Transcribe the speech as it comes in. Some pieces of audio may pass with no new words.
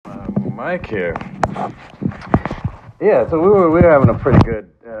mic here. Yeah, so we were having a pretty good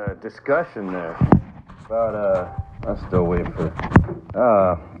discussion there about I'm still waiting for.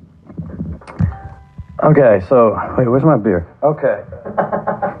 Okay, so wait, where's my beer? Okay.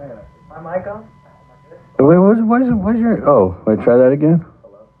 My mic on? Wait, what's your? Oh, wait, try that again.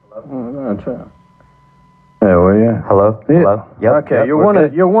 Hello. Try. Hey, where you? Hello. Yeah. Hello. Yep. Okay, yep,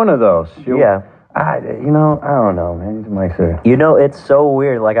 you're one of those. Yeah. I don't know, man. These mics are. You know, it's so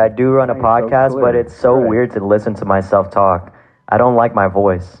weird. Like, I do run a podcast, but it's so Right. weird to listen to myself talk. I don't like my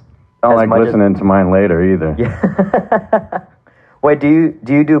voice. I don't as like much listening to mine later either. Yeah. Wait, do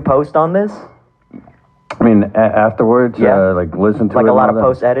you do post on this? I mean, afterwards, Yeah. like listen to Like it a lot and of all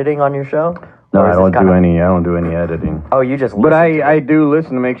post editing on your show? No, Or I is don't this do kinda- any. I don't do any editing. Oh, you just. But listen to I it. do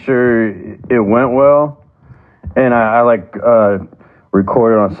listen to make sure it went well, and I like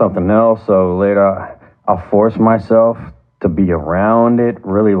record it on something else. So later I'll force myself to be around it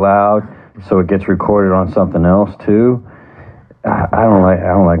really loud, so it gets recorded on something else too. I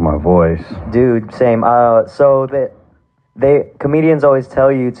don't like my voice. Dude, same. So comedians always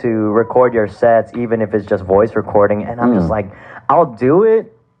tell you to record your sets, even if it's just voice recording, and I'm just like, I'll do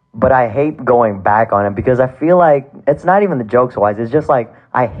it, but I hate going back on it because I feel like it's not even the jokes wise. It's just like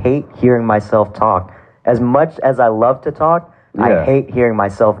I hate hearing myself talk. As much as I love to talk, Yeah. I hate hearing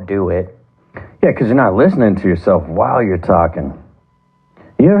myself do it. Yeah, because you're not listening to yourself while you're talking.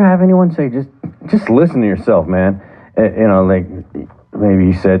 You ever have anyone say, just listen to yourself, man? You know, like maybe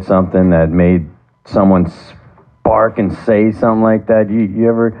you said something that made someone spark and say something like that. You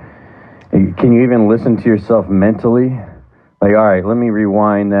ever, can you even listen to yourself mentally? Like, all right, let me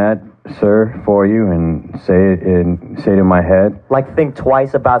rewind that, sir, for you and say it in my head. Like, think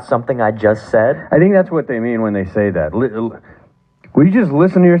twice about something I just said. I think that's what they mean when they say that. Will you just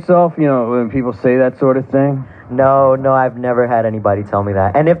listen to yourself, you know, when people say that sort of thing? No, I've never had anybody tell me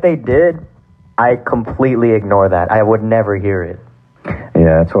that. And if they did, I completely ignore that. I would never hear it.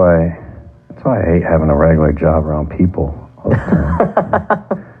 Yeah, that's why I hate having a regular job around people all the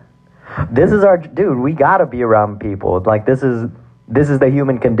time. This is our dude. We gotta be around people. Like this is the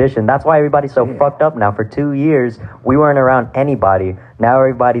human condition. That's why everybody's so fucked up now. For 2 years, we weren't around anybody. Now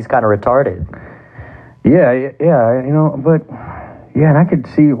everybody's kind of retarded. Yeah, you know, but yeah, and I could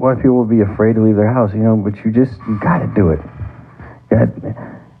see why people would be afraid to leave their house, you know. But you gotta do it.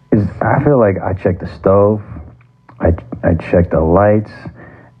 I feel like I check the stove, I check the lights,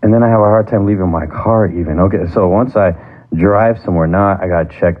 and then I have a hard time leaving my car even. Okay, so once I drive somewhere, now I gotta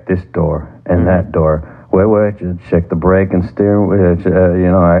check this door and that door. Wait, just check the brake and steering wheel, you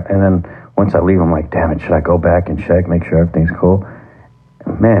know. And then once I leave, I'm like, damn it, should I go back and check, make sure everything's cool?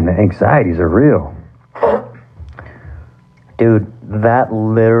 Man, the anxieties are real. Dude, that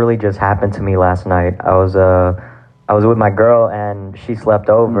literally just happened to me last night. I was with my girl and she slept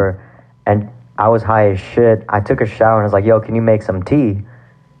over, and I was high as shit. I took a shower and I was like, yo, can you make some tea?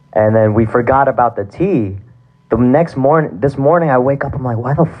 And then we forgot about the tea. This morning I wake up, I'm like,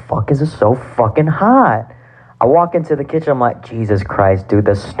 why the fuck is it so fucking hot? I walk into the kitchen, I'm like, Jesus Christ, dude,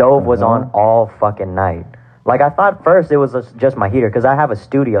 the stove was on all fucking night. Like, I thought first it was just my heater, because I have a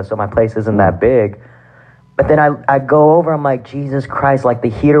studio, so my place isn't that big. But then I go over, I'm like, Jesus Christ, like the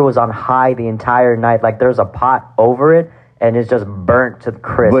heater was on high the entire night. Like there's a pot over it, and it's just burnt to the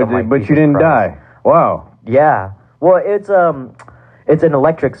crisp. But you didn't die. Wow. Yeah. Well, it's an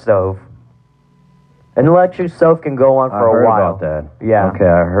electric stove. An electric stove can go on for a while. I heard about that. Yeah. Okay,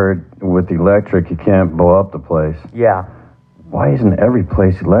 I heard with the electric you can't blow up the place. Yeah. Why isn't every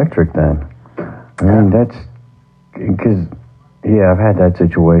place electric then? I mean, that's because, yeah, I've had that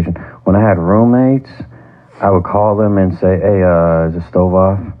situation. When I had roommates, I would call them and say, hey, is the stove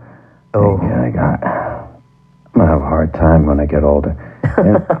off? Oh. Hey, I'm going to have a hard time when I get older.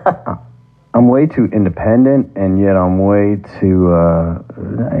 And I'm way too independent, and yet I'm way too,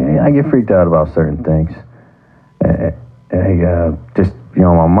 I get freaked out about certain things. Just, you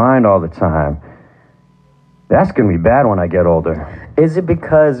know, my mind all the time. That's going to be bad when I get older. Is it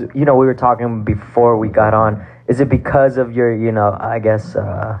because, you know, we were talking before we got on, is it because of your, you know, I guess,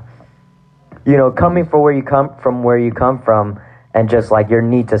 you know, coming from where you come from, and just like your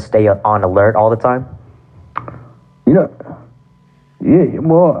need to stay on alert all the time? You know, yeah,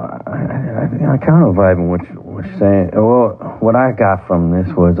 well, I kind of vibe in what you're saying. Well, what I got from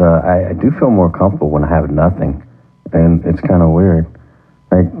this was I do feel more comfortable when I have nothing, and it's kind of weird.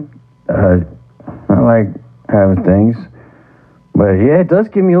 Like, I like having things, but yeah, it does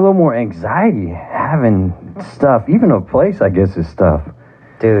give me a little more anxiety having stuff. Even a place, I guess, is stuff.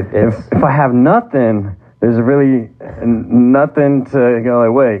 Dude, if I have nothing, there's really nothing to go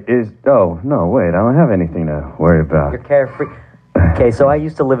like, wait, I don't have anything to worry about. You're carefree. Okay, so I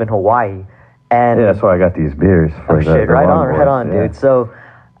used to live in Hawaii, and Yeah, that's why I got these beers. For oh shit, right on, yeah. dude. So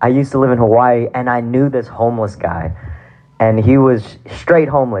I used to live in Hawaii, and I knew this homeless guy, and he was straight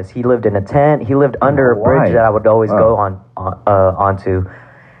homeless. He lived in a tent. He lived under a Hawaii. bridge that I would always go onto,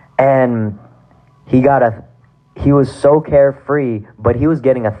 and he was so carefree, but he was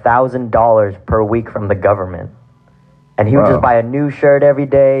getting $1,000 per week from the government. And he would just buy a new shirt every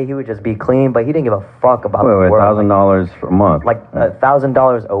day. He would just be clean, but he didn't give a fuck about the world. $1,000 a month. Like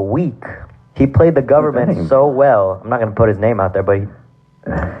 $1,000 a week. He played the government so well. I'm not going to put his name out there, but he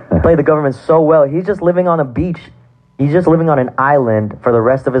played the government so well. He's just living on a beach. He's just living on an island for the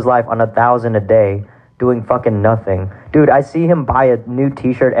rest of his life on $1,000 a day, doing fucking nothing. Dude, I see him buy a new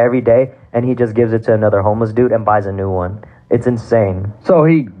t-shirt every day, and he just gives it to another homeless dude and buys a new one. It's insane. So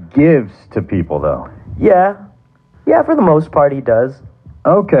he gives to people, though? Yeah. Yeah, for the most part, he does.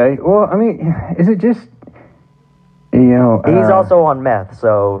 Okay. Well, I mean, is it just, you know... He's also on meth,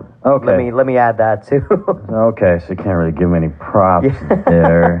 so okay. let me add that, too. Okay, so you can't really give him any props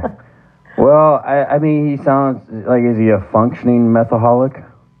there. Well, I mean, he sounds like, is he a functioning methaholic?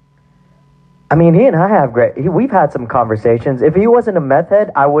 I mean, he and I have we've had some conversations. If he wasn't a meth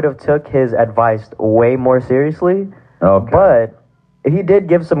head, I would have took his advice way more seriously. Okay. But he did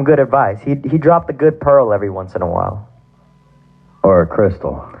give some good advice. He dropped a good pearl every once in a while. Or a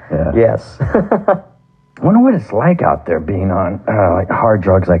crystal. Yeah. Yes. I wonder what it's like out there being on like hard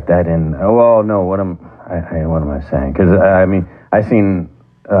drugs like that. What am I saying? Because I mean, I seen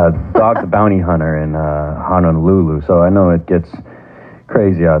Dog the Bounty Hunter in Honolulu, so I know it gets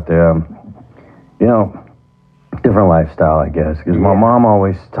crazy out there. You know, different lifestyle, I guess. Because my mom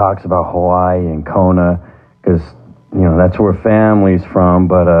always talks about Hawaii and Kona, because you know that's where family's from.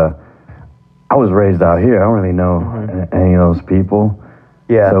 But I was raised out here. I don't really know any of those people.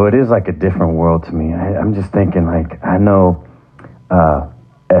 Yeah. So it is like a different world to me. I'm just thinking, like, I know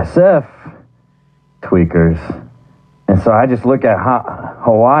SF tweakers, and so I just look at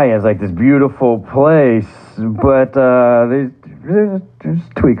Hawaii as like this beautiful place, but there's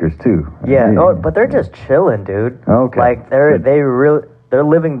tweakers too. Yeah. But they're just chilling, dude. Okay. Like they're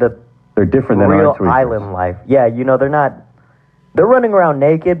living they're different than real our tweakers. island life. Yeah, you know, they're running around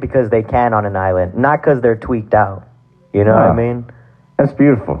naked because they can on an island, not because they're tweaked out. You know what I mean? That's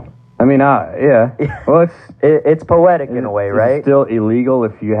beautiful. I mean, yeah. Well, it's poetic in a way, right? It's still illegal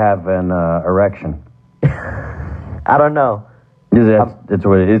if you have an erection. I don't know. That's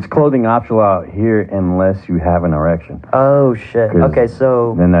what it's clothing optional out here unless you have an erection. Oh shit. Okay,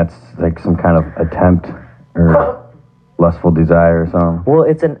 so then that's like some kind of attempt or lustful desire or something.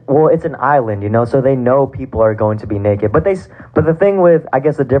 Well, it's an island, you know, so they know people are going to be naked. But the thing with, I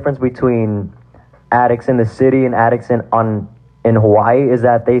guess, the difference between addicts in the city and addicts in Hawaii is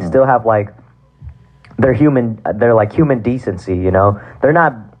that they still have like they're like human decency, you know. They're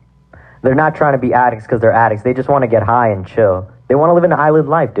not trying to be addicts because they're addicts. They just want to get high and chill. They want to live an island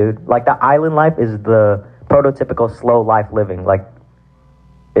life, dude. Like the island life is the prototypical slow life living. Like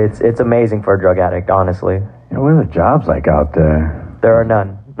it's amazing for a drug addict, honestly. You know, what are the jobs like out there? There are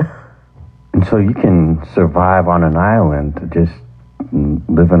none. And so you can survive on an island, just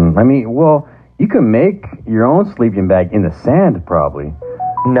living. I mean, well, you can make your own sleeping bag in the sand, probably.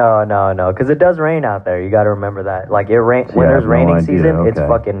 No, because it does rain out there. You got to remember that. Like when there's raining season, it's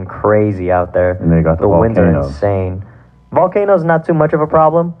fucking crazy out there. And they got the winds are volcanoes. insane. Volcanoes not too much of a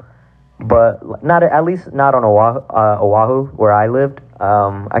problem, but not at least not on Oahu where I lived.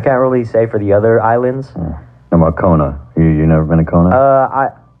 I can't really say for the other islands. How about Kona? You never been to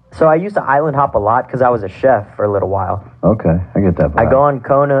Kona? So I used to island hop a lot because I was a chef for a little while. Okay, I get that. I go to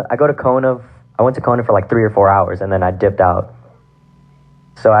Kona. I went to Kona for like 3 or 4 hours and then I dipped out.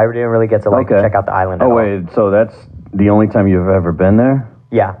 So I didn't really get to check out the island at all. Wait, so that's the only time you've ever been there?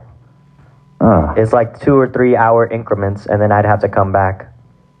 Yeah. Ah. It's like 2 or 3 hour increments, and then I'd have to come back.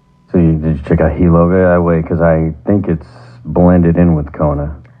 So did you check out Hilo that way? Because I think it's blended in with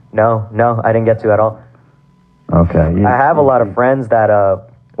Kona. No, I didn't get to at all. Okay. I have a lot of friends that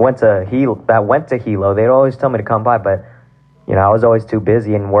went to Hilo. They'd always tell me to come by, but you know I was always too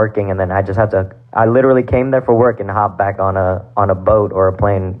busy and working, and then I just had to. I literally came there for work and hopped back on a boat or a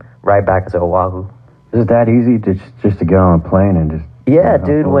plane right back to Oahu. Is it that easy just to get on a plane and just? Yeah,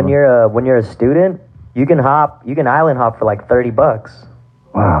 dude. When you're a student, you can island hop for like $30.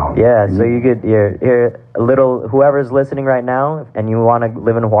 Wow. Yeah, so you could you're a little whoever's listening right now, and you want to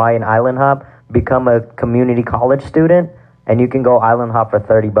live in Hawaii and island hop, become a community college student, and you can go island hop for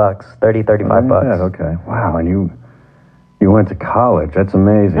 $30, $35. Yeah, okay. Wow, and you went to college. That's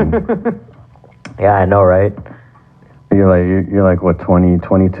amazing. Yeah, I know, right? You're like what, 20,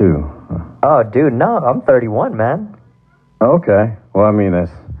 22? Oh, dude, no, I'm 31, man. Okay. Well, I mean,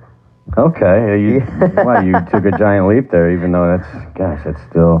 that's okay. Why you took a giant leap there? Even though that's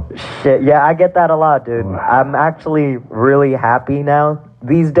still Shit, yeah, I get that a lot, dude. I'm actually really happy now.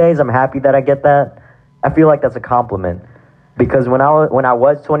 These days, I'm happy that I get that. I feel like that's a compliment. Because when I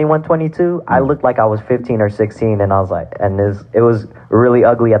was 21, 22, I looked like I was 15 or 16, and I was like, and it was really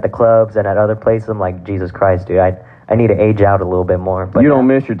ugly at the clubs and at other places. I'm like, Jesus Christ, dude, I need to age out a little bit more. But you don't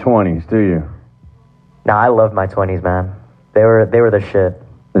miss your 20s, do you? No, I loved my 20s, man. They were the shit.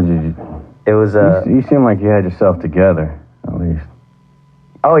 It was You seem like you had yourself together, at least.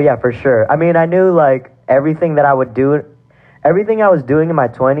 Oh yeah, for sure. I mean, I knew like everything that I would do, everything I was doing in my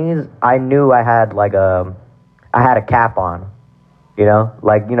 20s, I knew I had I had a cap on,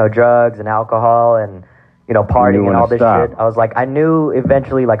 like, drugs and alcohol and, partying and all this shit. I was like, I knew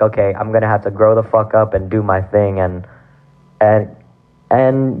eventually, like, okay, I'm going to have to grow the fuck up and do my thing. And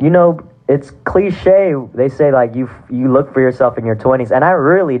it's cliche. They say, like, you look for yourself in your 20s. And I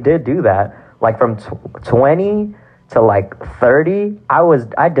really did do that. Like, from 20 to, like, 30,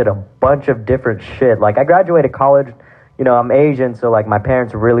 I did a bunch of different shit. Like, I graduated college, I'm Asian, so, like, my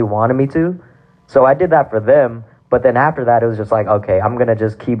parents really wanted me to. So I did that for them, but then after that, it was just like, okay, I'm going to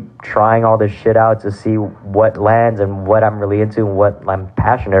just keep trying all this shit out to see what lands and what I'm really into and what I'm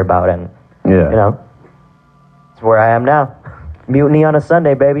passionate about. And, it's where I am now. Mutiny on a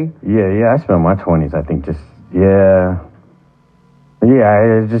Sunday, baby. Yeah, I spent my 20s, I think, I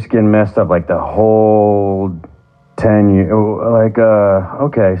was just getting messed up, like, the whole 10 years. Like,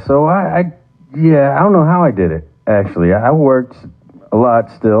 okay, so I don't know how I did it, actually. I worked a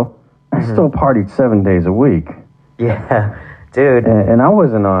lot still. I still partied 7 days a week. Yeah, dude. And I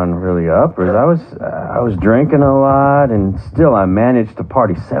wasn't on really uppers. I was drinking a lot, and still I managed to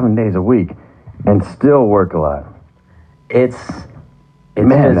party 7 days a week, and still work a lot. It's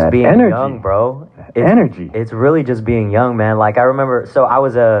Man, just being energy. young, bro. Energy. It's really just being young, man. Like, I remember, so I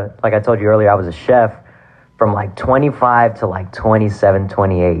was like I told you earlier, I was a chef from like 25 to like 27,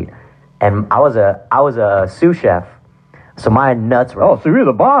 28, and I was a sous chef. So my nuts were. Oh, so you're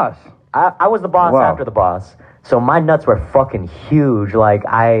the boss. I was the boss after the boss. So my nuts were fucking huge. Like,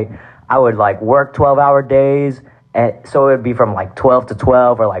 I would, like, work 12-hour days. And so it would be from, like, 12 to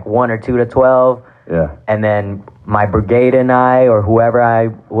 12 or, like, 1 or 2 to 12. Yeah. And then my brigade and I, or whoever I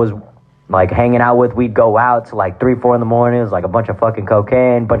was, like, hanging out with, we'd go out to, like, 3, 4 in the morning. It was, like, a bunch of fucking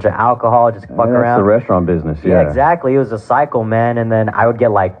cocaine, bunch of alcohol, just fuck around. That's the restaurant business, Yeah, exactly. It was a cycle, man. And then I would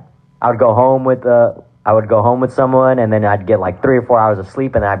get, like, I would go home with someone, and then I'd get like 3 or 4 hours of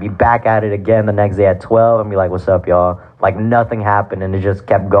sleep, and then I'd be back at it again the next day at 12 and be like, what's up, y'all? Like, nothing happened, and it just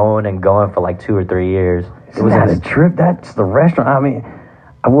kept going and going for like 2 or 3 years. It was a trip. That's the restaurant. I mean,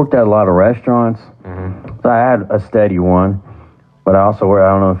 I worked at a lot of restaurants, so I had a steady one, but I also I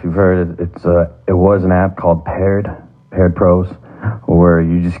don't know if you've heard it. It was an app called Paired Pros, where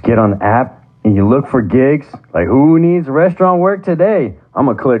you just get on the app and you look for gigs, like, who needs restaurant work today? I'm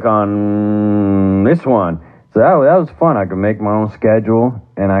going to click on this one. So that was fun. I could make my own schedule,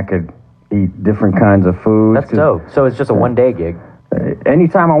 and I could eat different kinds of foods. That's dope. So it's just a one-day gig?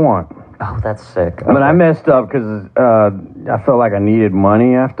 Anytime I want. Oh, that's sick. Okay. But I messed up because I felt like I needed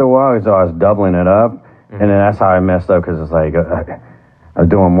money after a while, so I was doubling it up. And then that's how I messed up, because it's like I was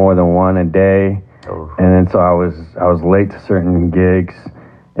doing more than one a day. Oof. And then so I was late to certain gigs.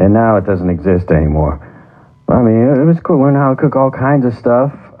 And now it doesn't exist anymore. I mean, it was cool learning how to cook all kinds of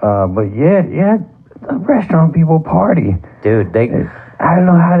stuff. But yeah, the restaurant people party. Dude, I don't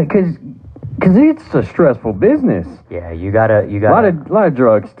know how to, because it's a stressful business. Yeah, you gotta. A lot of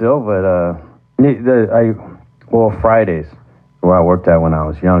drugs still, but Fridays, where I worked at when I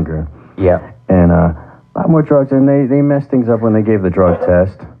was younger. Yeah. And a lot more drugs, and they messed things up when they gave the drug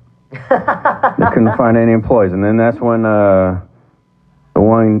test. They couldn't find any employees, and then that's when the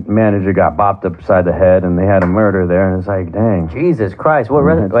one manager got bopped upside the head, and they had a murder there, and it's like, dang. Jesus Christ! What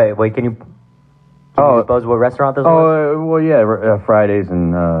wait, can you suppose what restaurant this was? Fridays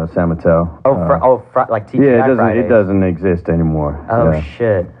in San Mateo. Like TGI Fridays. It doesn't exist anymore. Oh,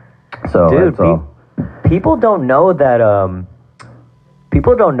 shit. So, dude, people don't know that.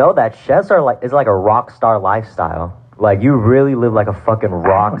 People don't know that chefs is like a rock star lifestyle. Like, you really live like a fucking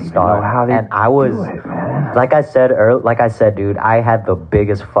rock star. How they I was, do it, man. like I said, dude, I had the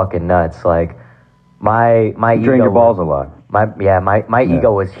biggest fucking nuts. Like, my ego. Drink your balls a lot. My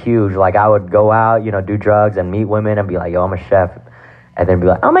ego was huge. Like, I would go out, do drugs and meet women and be like, yo, I'm a chef. And then be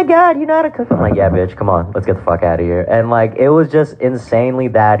like, oh my God, you know how to cook? I'm like, yeah, bitch, come on, let's get the fuck out of here. And, like, it was just insanely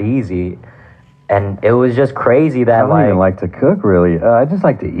that easy. And it was just crazy that, I don't even like to cook, really. I just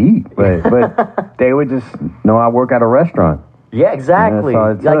like to eat. But they would just know I work at a restaurant. Yeah, exactly.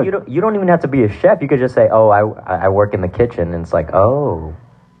 all it Like took. you don't even have to be a chef. You could just say, "Oh, I work in the kitchen," and it's like, "Oh,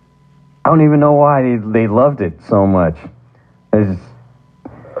 I don't even know why they loved it so much. It's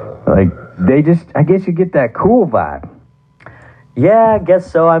like they just. I guess you get that cool vibe. yeah, I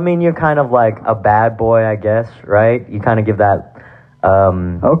guess so." I mean, you're kind of like a bad boy, I guess, right? You kind of give that.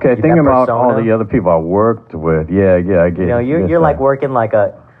 Okay, that thinking about all persona. the other people I worked with. Yeah, I get. You know, get you're like that. working like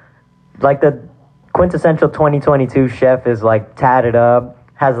the quintessential 2022 chef is like tatted up,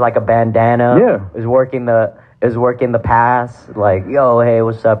 has like a bandana. Yeah. Is working the pass. Like, yo, hey,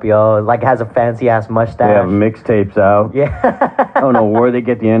 what's up, yo? Like has a fancy ass They mustache. have mixtapes out. Yeah. I don't know where they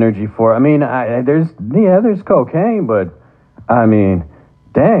get the energy for. I mean, there's cocaine, but I mean,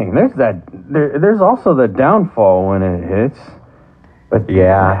 dang, there's also the downfall when it hits. But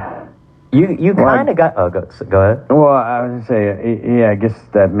Yeah. You Well, kind of got. Oh, go ahead. Well, I was gonna say, yeah, I guess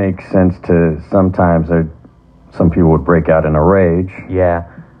that makes sense to sometimes. Some people would break out in a rage. Yeah.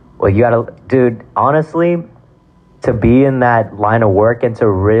 Well, you gotta, dude. Honestly, to be in that line of work and to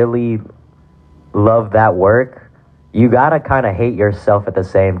really love that work, you gotta kind of hate yourself at the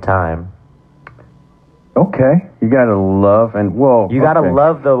same time. Okay, you gotta love and You gotta okay.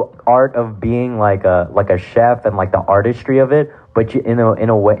 love the art of being like a chef and like the artistry of it. But you, in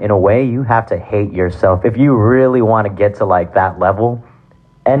a way, you have to hate yourself if you really want to get to like that level.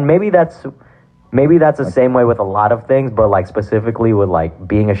 And maybe that's the same way with a lot of things, but like specifically with like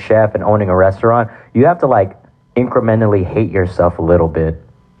being a chef and owning a restaurant, you have to like incrementally hate yourself a little bit.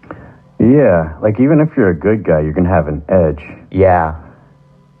 Yeah, like even if you're a good guy, you can have an edge. Yeah.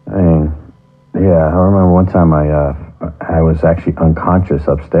 I mean, yeah, I remember one time I was actually unconscious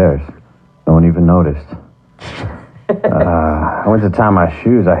upstairs. No one even noticed. I went to tie my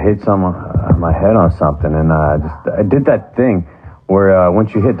shoes. I hit my head on something, and I did that thing where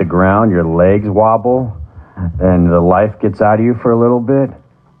once you hit the ground, your legs wobble, and the life gets out of you for a little bit.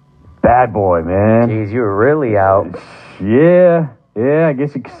 Bad boy, man. Jeez, you were really out. Yeah, I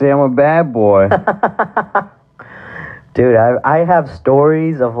guess you could say I'm a bad boy. Dude, I have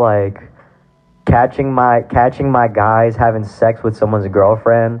stories of like catching my guys having sex with someone's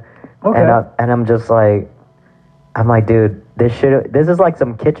girlfriend. Okay. And I'm just like, I'm like, dude, this is like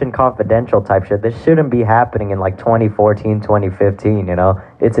some Kitchen Confidential type shit. This shouldn't be happening in like 2014, 2015, you know?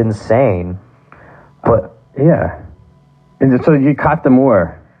 It's insane. But Yeah. And so you caught them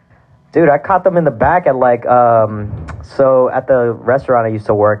where? dude, I caught them in the back at like so at the restaurant I used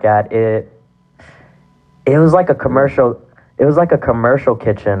to work at, it was like a commercial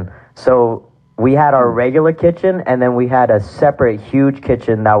kitchen. So we had our regular kitchen, and then we had a separate huge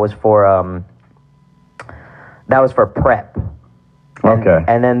kitchen that was for prep. And, Okay.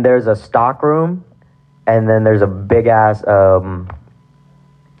 And then there's a stock room, and then there's a big ass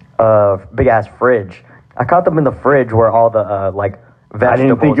fridge. I caught them in the fridge where all the like vegetables. I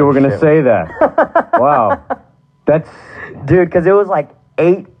didn't think you were and going to shit. say that. Wow. That's... Dude, because it was like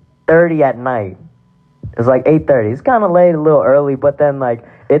 8:30 at night. It was like 8:30. It's kind of late, a little early, but then like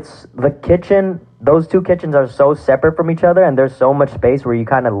it's the kitchen. Those two kitchens are so separate from each other, and there's so much space where you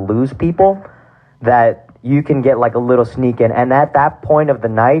kind of lose people that you can get like a little sneak in. And at that point of the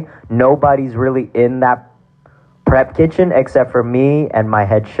night, nobody's really in that prep kitchen except for me and my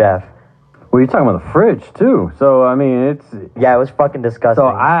head chef. Well, you're talking about the fridge, too. So, I mean, it's... Yeah, it was fucking disgusting. So,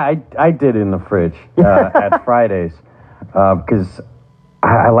 I did in the fridge at Fridays because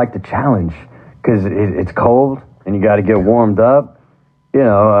I like the challenge because it's cold and you got to get warmed up. You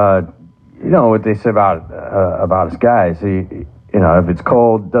know what they say about us guys. You know, if it's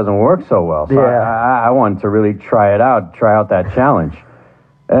cold, it doesn't work so well. So Yeah. I wanted to really try out that challenge.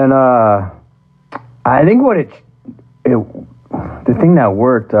 And I think the thing that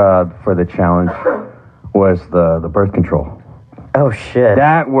worked for the challenge was the birth control. Oh shit.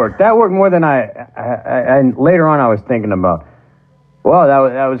 That worked more than I and later on I was thinking about, well,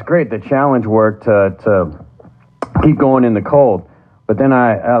 that was great. The challenge worked to keep going in the cold. But then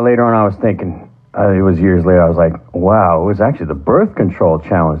later on I was thinking, it was years later, I was like, wow, it was actually the birth control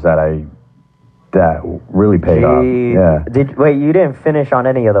challenge that really paid off. Gee. Yeah. Wait, you didn't finish on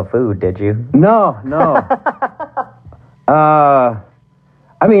any of the food, did you? No.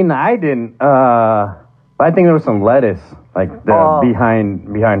 I mean, I didn't. But I think there was some lettuce, like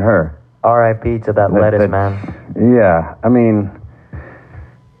behind her. R.I.P. to that lettuce, man. Yeah, I mean,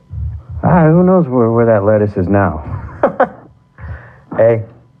 who knows where that lettuce is now? Hey,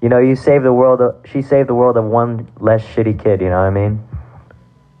 you know, she saved the world of one less shitty kid, you know what I mean?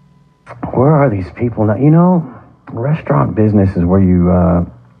 Where are these people now? You know, restaurant business is where you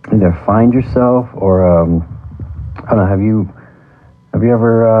either find yourself or I don't know. Have you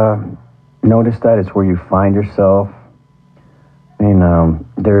ever noticed that it's where you find yourself mean,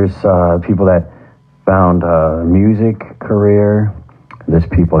 there's people that found a music career. There's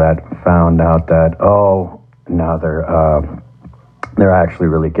people that found out that now they're actually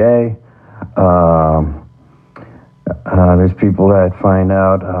really gay. There's people that find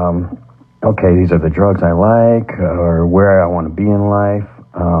out, okay, these are the drugs I like, or where I want to be in life.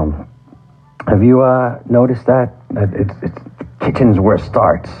 Have you noticed that it's kitchen's where it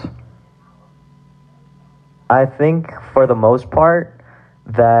starts? I think for the most part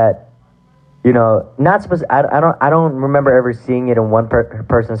that, not I don't remember ever seeing it in one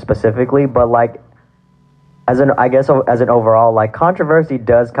person specifically, but like as an overall, like, controversy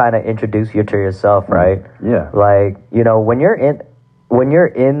does kind of introduce you to yourself, right? Yeah. Like, when you're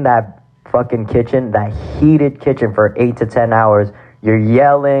in that fucking kitchen, that heated kitchen for 8 to 10 hours, you're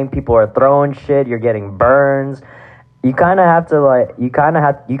yelling, people are throwing shit, you're getting burns. You kind of have to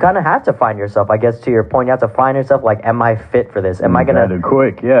find yourself. I guess to your point, you have to find yourself. Like, am I fit for this? Am I gonna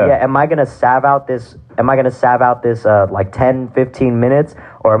quick? Yeah. Yeah. Am I gonna salve out this? Like 10, 15 minutes,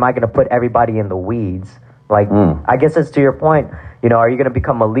 or am I gonna put everybody in the weeds? Like, I guess it's to your point. Are you gonna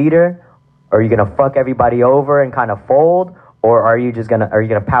become a leader? Or are you gonna fuck everybody over and kind of fold? Or are you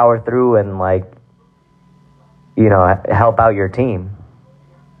gonna power through and, like, help out your team?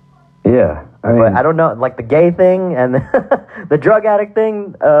 Yeah. But I don't know, like the gay thing and the drug addict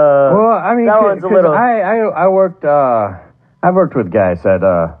thing. Well, I mean, that one's a little. I've worked with guys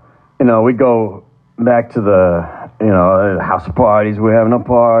that we go back to the house parties. We're having a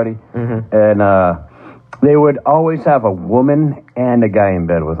party, and they would always have a woman and a guy in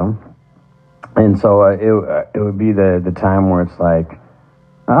bed with them, and so it would be the time where it's like,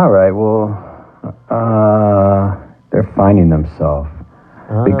 all right, well, they're finding themselves.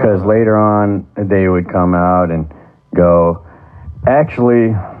 Because later on, they would come out and go,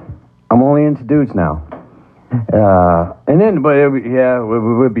 actually, I'm only into dudes now. And then, but it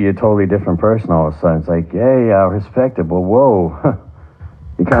would be a totally different person all of a sudden. It's like, hey, I respect it, but whoa,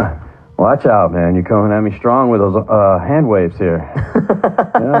 you can't, watch out, man. You're coming at me strong with those hand waves here.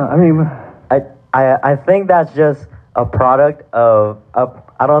 I mean, I think that's just a product of,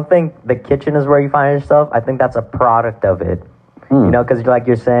 I don't think the kitchen is where you find yourself. I think that's a product of it. Because like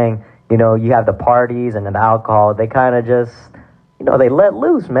you're saying, you have the parties and the alcohol. They kind of just, they let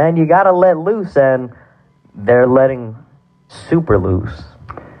loose, man. You got to let loose, and they're letting super loose.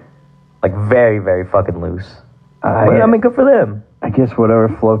 Like, very, very fucking loose. I mean, good for them. I guess whatever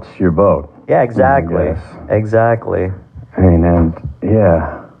floats your boat. Yeah, exactly. Exactly. I mean, and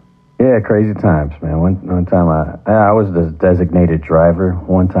yeah, crazy times, man. One time I was the designated driver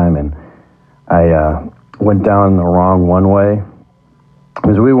one time, and I went down the wrong one-way.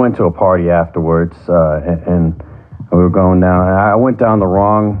 Because we went to a party afterwards, and we were going down. I went down the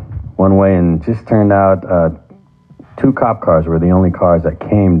wrong one way, and just turned out 2 cop cars were the only cars that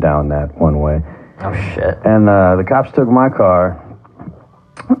came down that one way. Oh, shit. And the cops took my car,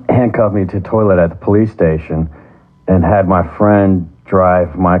 handcuffed me to a toilet at the police station, and had my friend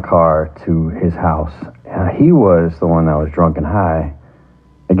drive my car to his house. He was the one that was drunk and high.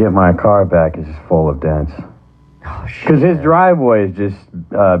 I get my car back, it's just full of dents. Oh, shit. Because his driveway is just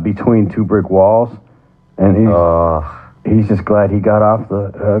between 2 brick walls, and he's just glad he got off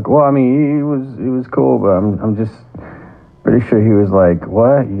the hook. Well, I mean, he was cool, but I'm just pretty sure he was like,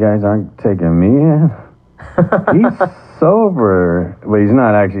 "What? You guys aren't taking me in?" He's sober, but he's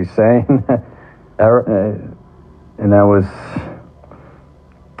not actually saying that. And that was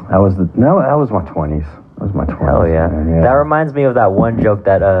my 20s. That was my 20s. Hell yeah. That reminds me of that one joke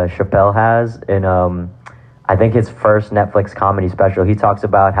that Chappelle has in I think his first Netflix comedy special. He talks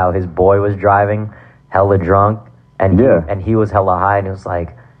about how his boy was driving hella drunk, and he was hella high, and it was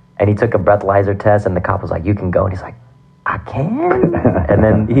like, and he took a breathalyzer test, and the cop was like, "You can go," and he's like, "I can." And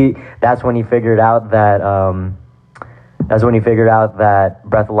then that's when he figured out that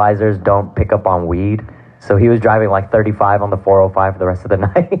breathalyzers don't pick up on weed. So he was driving like 35 on the 405 for the rest of the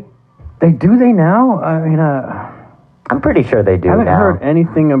night. They now? I mean, I'm pretty sure they do now. I haven't heard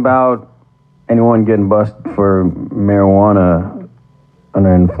anything about anyone getting busted for marijuana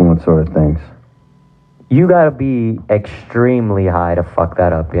under influence sort of things. You gotta be extremely high to fuck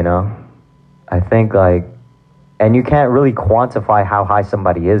that up, I think, like, and you can't really quantify how high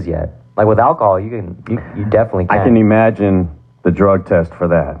somebody is yet. Like with alcohol, you definitely can. I can imagine the drug test for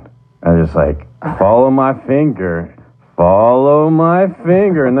that. I was just like, follow my finger,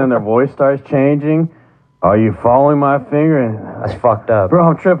 and then their voice starts changing. Are you following my finger? That's fucked up. Bro,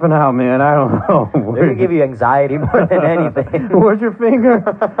 I'm tripping out, man. I don't know. They're going to give you anxiety more than anything. Where's your finger?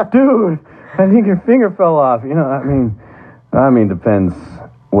 Dude, I think your finger fell off. I mean, depends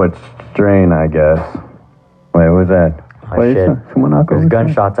what strain, I guess. Wait, what's that? Oh, Wait, shit. someone knock There's over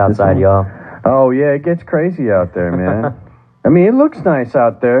gunshots something? outside, y'all. Oh yeah, it gets crazy out there, man. I mean, it looks nice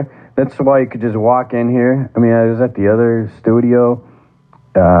out there. That's why you could just walk in here. I mean, I was at the other studio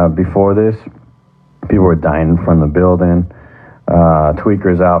before this. People were dying in front of the building.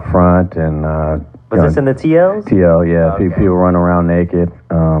 Tweakers out front, and Was this in the TLs? TL? Yeah, Okay. people running around naked.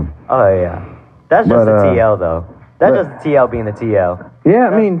 Oh, yeah. That's just But, the TL, though. That's just the TL being the TL. Yeah,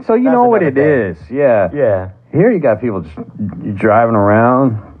 I mean, so you That's know what another it thing. is. Yeah. Yeah. Here you got people just driving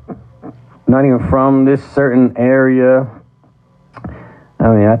around, not even from this certain area. I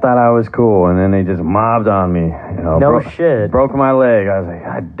mean, I thought I was cool, and then they just mobbed on me. You know, No shit. Broke my leg. I was like,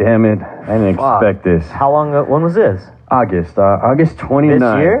 God damn it! I didn't Fuck. expect this. How long, when was this? August 29th.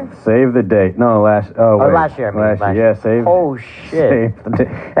 This year? Save the date. No, last. Oh, wait. last year. I mean, Last year. Yeah, save. Oh, shit. Save the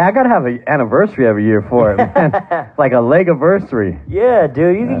date. I gotta have an anniversary every year for it, man. Like a leg anniversary. Yeah,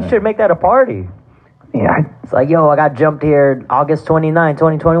 dude. You should make that a party. Yeah. It's like, yo, I got jumped here August 29,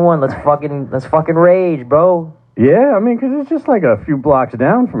 2021. Let's fucking rage, bro. Yeah, I mean, 'cause it's just like a few blocks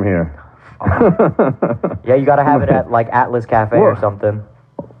down from here. Yeah, you gotta have it at like Atlas Cafe or Well- something.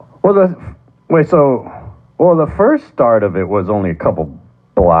 Well, the first start of it was only a couple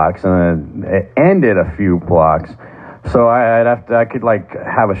blocks, and then it ended a few blocks. So I could like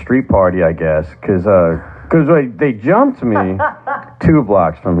have a street party, I guess, because they jumped me 2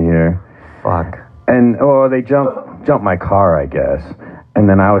 blocks from here, Fuck. and they jumped my car, I guess. And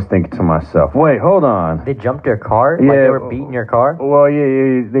then I was thinking to myself, wait, hold on. They jumped your car? Like Yeah, they were beating your car? Well,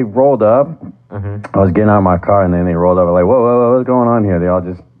 yeah, they rolled up. Mm-hmm. I was getting out of my car, and then they rolled up. Like, whoa, what's going on here? They all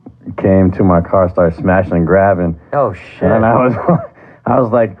just came to my car, started smashing and grabbing. Oh, shit. And then I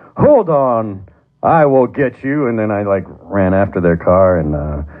was like, hold on, I will get you. And then I like ran after their car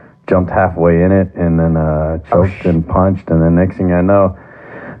and jumped halfway in it, and then choked and punched. And then next thing I know,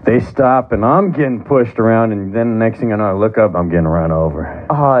 they stop, and I'm getting pushed around. And then next thing I know, I look up, I'm getting run over.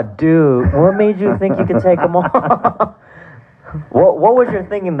 Oh, dude. What made you think you could take them off? What was your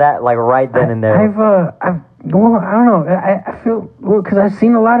thinking that, like, right then and there? Well, I don't know. I feel, because I've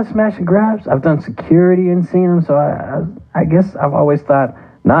seen a lot of smash and grabs. I've done security and seen them, so I guess I've always thought,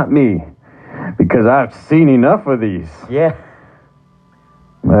 not me, because I've seen enough of these. Yeah.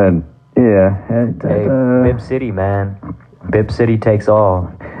 But, yeah. Hey, Bib City, man. Bib City takes all.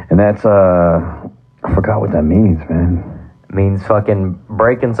 And that's, I forgot what that means, man. Means fucking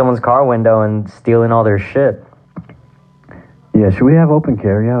breaking someone's car window and stealing all their shit. Yeah, should we have open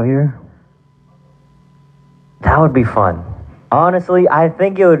carry out here? That would be fun. Honestly, I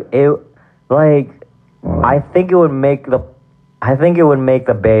think it would make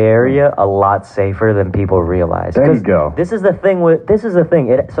the Bay Area a lot safer than people realize. There you 'Cause go. This is the thing.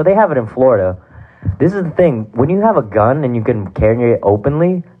 So they have it in Florida. This is the thing. When you have a gun and you can carry it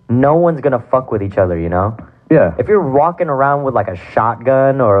openly, no one's gonna fuck with each other, you know? Yeah. If you're walking around with like a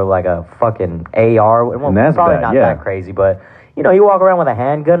shotgun or like a fucking AR, well, And that's probably bad, not yeah. that crazy, but you know, you walk around with a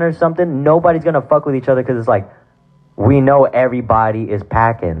handgun or something, nobody's gonna fuck with each other because it's like we know everybody is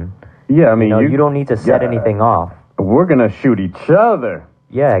packing. Yeah, I mean, You know, you don't need to set yeah, anything off. We're going to shoot each other.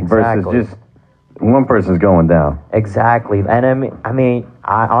 Yeah, exactly. Versus just one person's going down. Exactly. And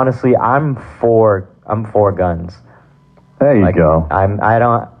I honestly, I'm for guns. There you Like, go. I'm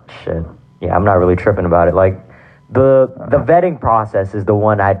not really tripping about it. Like the vetting process is the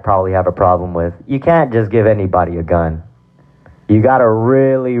one I'd probably have a problem with. You can't just give anybody a gun. You gotta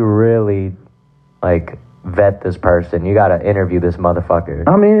really, really like vet this person. You gotta interview this motherfucker.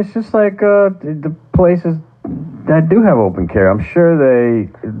 I mean, it's just like the places that do have open carry. I'm sure they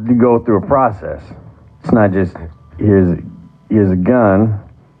go through a process. It's not just here's a gun.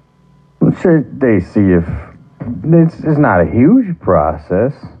 I'm sure they see if it's not a huge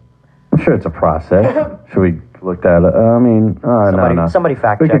process. I'm sure it's a process. Should we look that up? I mean, no. Somebody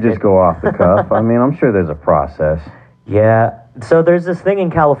fact We check could just it. go off the cuff. I mean, I'm sure there's a process. Yeah. So there's this thing in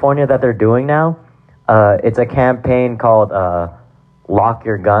California that they're doing now. It's a campaign called Lock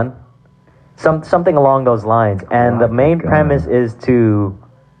Your Gun. Something along those lines. And Lock the main your gun. premise is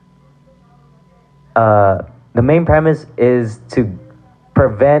to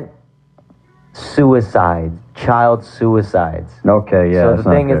prevent suicides, child suicides. Okay, yeah. So that's the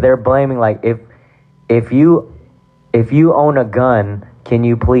not thing is good. they're blaming like if you own a gun, can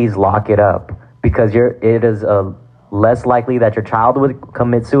you please lock it up? Because it is less likely that your child would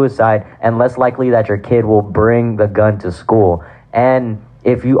commit suicide and less likely that your kid will bring the gun to school. And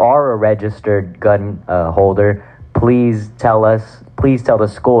if you are a registered gun holder, please tell the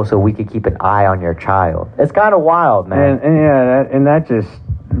school so we can keep an eye on your child. It's kind of wild, man. And that just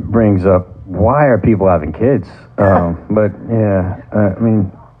brings up, why are people having kids? But yeah, I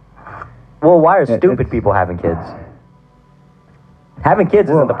mean, Well, why are stupid it's- people having kids? Having kids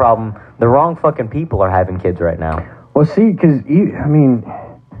isn't the problem. The wrong fucking people are having kids right now. Well, see, because I mean,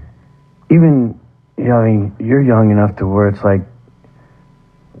 even you're young enough to where it's like,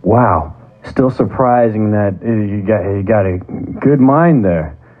 wow, still surprising that you got a good mind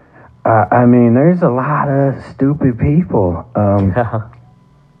there. I mean, there's a lot of stupid people,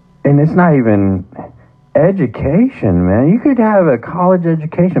 and it's not even education, man. You could have a college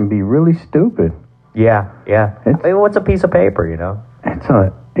education be really stupid. Yeah. I mean, what's a piece of paper, It's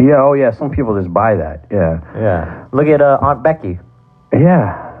a some people just buy that. Yeah. Look at Aunt Becky.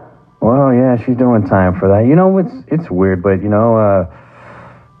 Yeah. Well, yeah, she's doing time for that. It's weird, but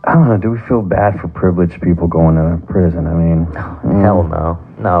I don't know. Do we feel bad for privileged people going to prison? I mean, hell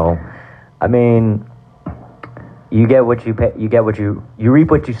no. I mean, you get what you pay. You get what you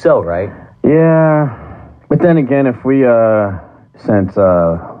reap what you sow, right? Yeah, but then again, if we sent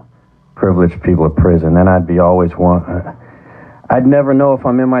privileged people to prison, then I'd be always I'd never know if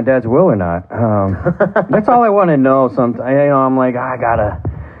I'm in my dad's will or not. That's all I want to know. Sometimes, I'm like, I gotta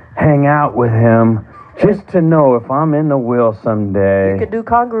hang out with him. Just to know if I'm in the will someday. You could do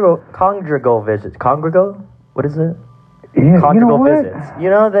conjugal visits. Conjugal? What is it? Yeah, conjugal visits. You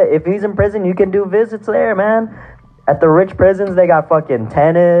know that if he's in prison, you can do visits there, man. At the rich prisons, they got fucking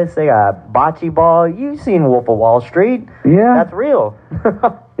tennis. They got bocce ball. You've seen Wolf of Wall Street. Yeah. That's real.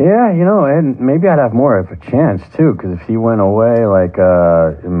 Yeah, and maybe I'd have more of a chance, too, because if he went away, like,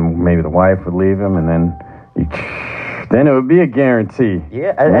 maybe the wife would leave him, and then it would be a guarantee.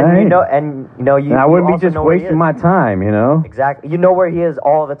 Yeah, and I wouldn't be just wasting my time, Exactly. You know where he is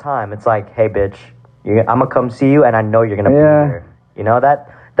all the time. It's like, hey, bitch, I'm gonna come see you, and I know you're gonna be there.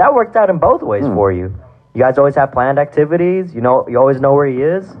 That worked out in both ways for you. You guys always have planned activities. You always know where he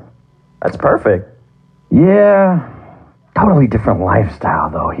is. That's perfect. Yeah, totally different lifestyle,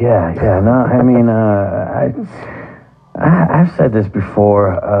 though. Yeah. No, I mean, I've said this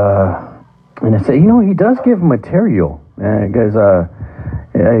before. And I said, he does give material, because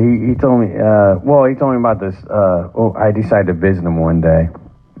he told me, he told me about this. I decided to visit him one day,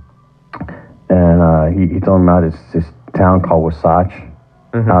 and he told me about this town called Wasatch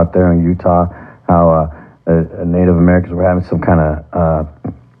out there in Utah, how Native Americans were having some kind of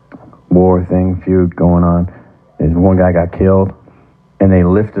feud going on, and one guy got killed, and they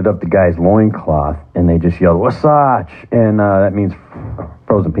lifted up the guy's loincloth, and they just yelled, Wasatch, and that means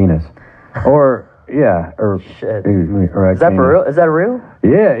frozen penis. Or shit. Is that for real? Is that real?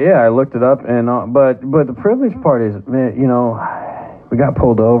 Yeah. I looked it up, and but the privilege part is, man, we got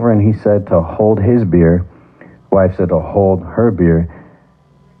pulled over, and he said to hold his beer. Wife said to hold her beer,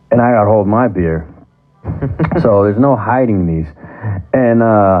 and I got to hold my beer. So there's no hiding these. And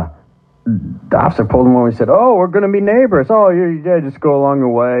the officer pulled him over and said, "Oh, we're gonna be neighbors. Oh, yeah, just go along the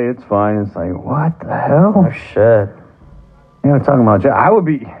way. It's fine." It's like, what the hell? Oh shit. Talking about jail. I would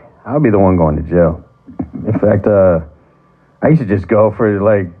be the one going to jail. In fact, I used to just go for,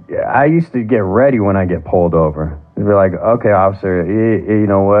 I used to get ready when I get pulled over. It'd be like, okay, officer, you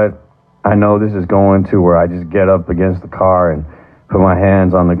know what? I know this is going to where I just get up against the car and put my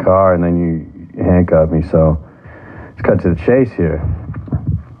hands on the car, and then you handcuff me. So let's cut to the chase here.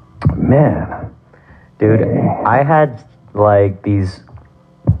 Man. Dude, I had, these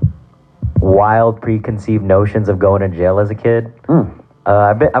wild preconceived notions of going to jail as a kid.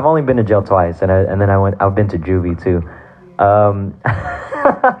 I've only been to jail twice, and then I've been to juvie too.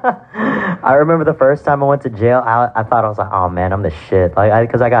 I remember the first time I went to jail, I thought I was like, oh man, I'm the shit,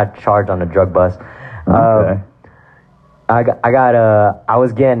 because I got charged on a drug bust. Okay. I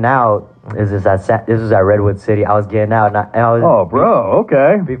was getting out. This was at Redwood City. I was getting out, and I was. Oh, bro,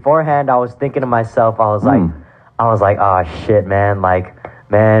 okay. Beforehand, I was thinking to myself, I was like, oh shit, man,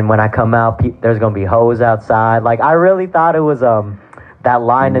 man, when I come out, there's gonna be hoes outside. I really thought it was that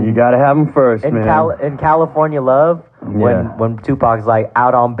line in, you gotta have them first, man. In California Love, when Tupac's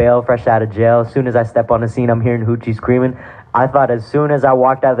out on bail, fresh out of jail. As soon as I step on the scene, I'm hearing Hoochie screaming. I thought as soon as I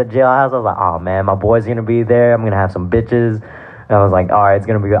walked out of the jailhouse, I was like, oh man, my boy's gonna be there. I'm gonna have some bitches. And I was like, all right, it's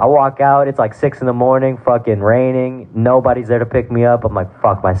gonna be good. I walk out, it's 6 a.m, fucking raining. Nobody's there to pick me up. I'm like,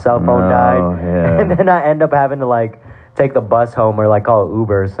 fuck, my cell phone died. Yeah. And then I end up having to take the bus home or call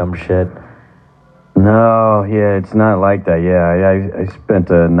Uber or some shit. No, yeah, it's not like that. Yeah, I spent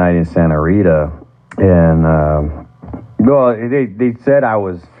a night in Santa Rita, and they said I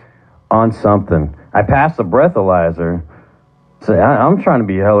was on something. I passed the breathalyzer. So I'm trying to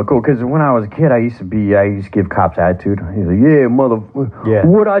be hella cool, because when I was a kid, I used to give cops attitude. He's like, yeah, yeah.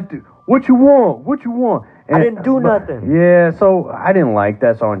 What I do? What you want? And, I didn't do nothing. Yeah, so I didn't like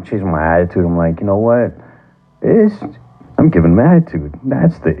that, so I changed my attitude. I'm like, you know what? I'm giving them attitude.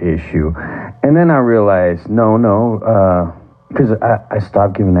 That's the issue. And then I realized, no, because I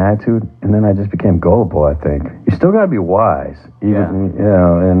stopped giving attitude, and then I just became gullible. I think you still got to be wise, even you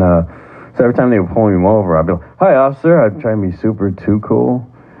know. And so every time they would pull me over, I'd be like, "Hi, officer." I'd try and be super too cool,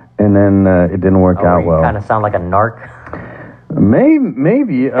 and then it didn't work out well. Kind of sound like a narc.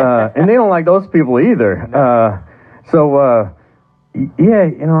 Maybe, and they don't like those people either. Yeah,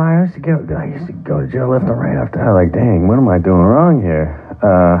 you know, I used to go to jail left and right after that. Like, dang, what am I doing wrong here?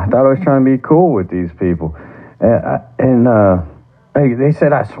 I thought I was trying to be cool with these people, they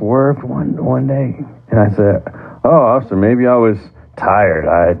said I swerved one day, and I said, "Oh, officer, maybe I was tired.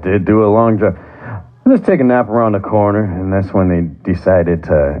 I did do a long drive. Let's take a nap around the corner." And that's when they decided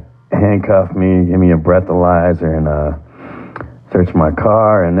to handcuff me, give me a breathalyzer, and search my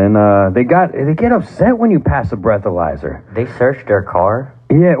car. And then they get upset when you pass a breathalyzer. They searched their car?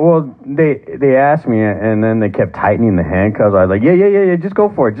 Yeah, well, they asked me, and then they kept tightening the handcuffs. I was like, yeah, just go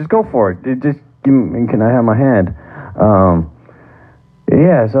for it. Just give me, can I have my hand?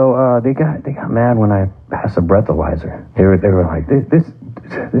 Yeah, so they got mad when I passed a breathalyzer. They were like, this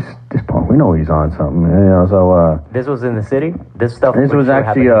punk, we know he's on something, you know. So this was in the city. This was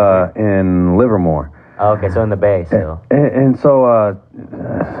actually in Livermore. Oh, okay, so in the Bay still. And so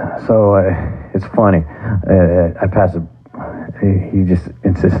it's funny. I passed it. He just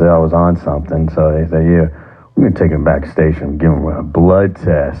insisted I was on something. So they said, "Yeah, we're gonna take him back station, give him a blood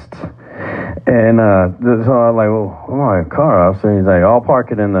test." And so I was like, "Well, I'm on a car, officer." He's like, "I'll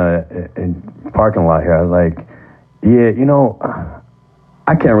park it in the parking lot here." I was like, "Yeah, you know,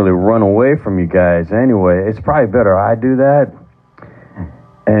 I can't really run away from you guys anyway. It's probably better I do that."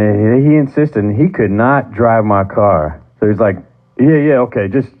 And he insisted, and he could not drive my car. So he's like, yeah, okay,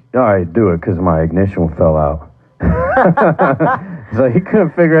 just, all right, do it, because my ignition fell out. So he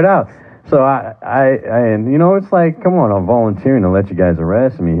couldn't figure it out. So and you know, it's like, come on, I'm volunteering to let you guys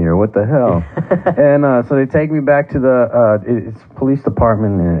arrest me here. What the hell? And so they take me back to the it's police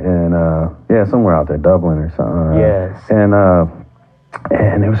department in somewhere out there, Dublin or something. Yes. And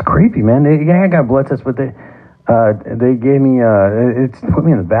it was creepy, man. I got blood tests, but they gave me it put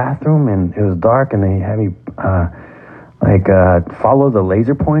me in the bathroom, and it was dark, and they had me follow the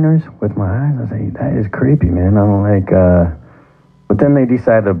laser pointers with my eyes. I was like, that is creepy, man. I'm like, but then they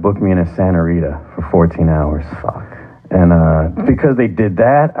decided to book me in a Santa Rita for 14 hours. Fuck. And because they did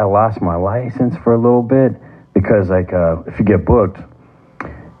that, I lost my license for a little bit, because if you get booked,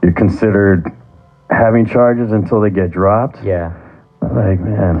 you're considered having charges until they get dropped. Yeah. I was like,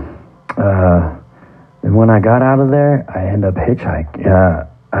 man. And when I got out of there, I ended up hitchhiking.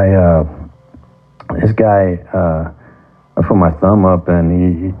 This guy, I put my thumb up,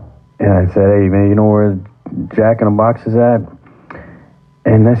 and I said, "Hey, man, you know where Jack in the Box is at?"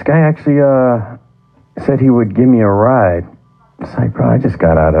 And this guy actually said he would give me a ride. It's like, bro, I just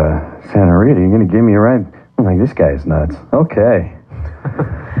got out of Santa Rita. You're gonna give me a ride? I'm like, this guy's nuts. Okay.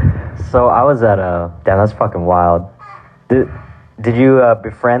 So I was at damn, that's fucking wild. Did you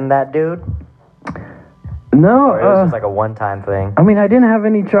befriend that dude? No, or it was just like a one-time thing. I mean, I didn't have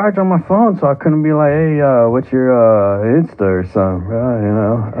any charge on my phone, so I couldn't be like, "Hey, what's your Insta or something?" You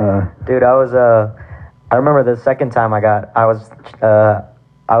know. Dude, I remember the second time I was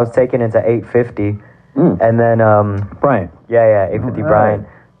taken into 850, and then Bryant. Yeah, 850 Bryant.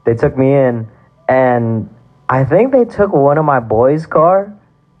 They took me in, and I think they took one of my boys' car.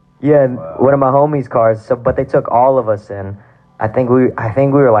 Yeah, one of my homies' cars. So, but they took all of us in. I think we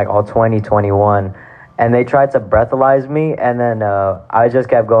were like all 20, 21. And they tried to breathalyze me, and then I just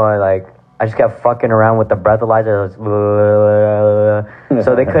kept going, like, I just kept fucking around with the breathalyzer.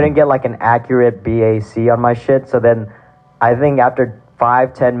 So they couldn't get, like, an accurate BAC on my shit. So then I think after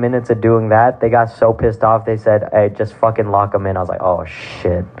 5-10 minutes of doing that, they got so pissed off, they said, "Hey, just fucking lock them in." I was like, oh,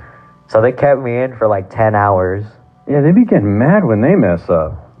 shit. So they kept me in for, like, 10 hours. Yeah, they be getting mad when they mess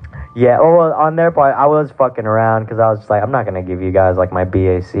up. Yeah, well, on their part, I was fucking around, because I was just like, I'm not going to give you guys, like, my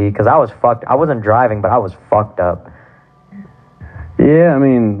BAC, because I was fucked. I wasn't driving, but I was fucked up. Yeah, I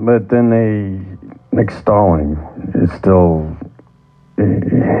mean, but then like, stalling is still, I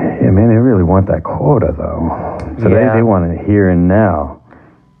mean, they really want that quota, though. So they want it here and now.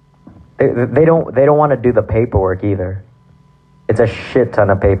 They don't want to do the paperwork, either. It's a shit ton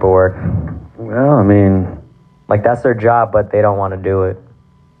of paperwork. Well, I mean, like, that's their job, but they don't want to do it.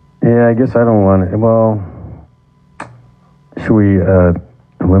 Yeah, I guess I don't want it. Well, should we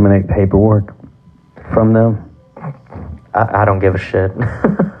eliminate paperwork from them? I don't give a shit.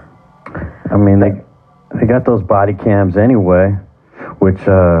 I mean, they got those body cams anyway, which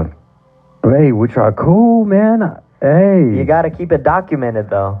are cool, man. Hey. You gotta keep it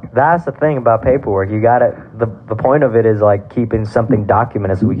documented, though. That's the thing about paperwork. You gotta. The point of it is like keeping something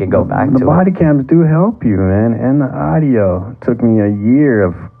documented so we can go back to the body cams do help you, man, and the audio. It took me a year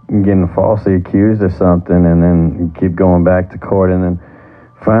of getting falsely accused of something, and then keep going back to court, and then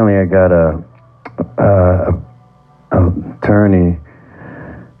finally I got a attorney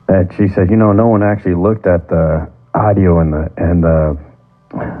that she said, no one actually looked at the audio and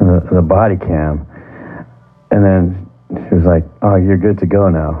the body cam. And then she was like, "Oh, you're good to go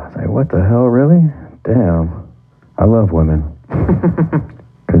now." I was like, "What the hell, really? Damn, I love women."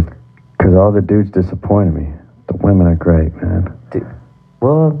 Because all the dudes disappointed me. The women are great, man. Dude,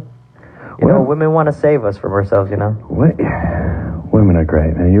 well, you know, women want to save us from ourselves, you know? What? Women are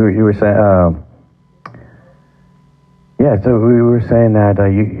great, man. You were saying, yeah, so we were saying that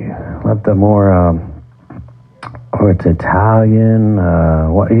you love the more... Oh, it's Italian.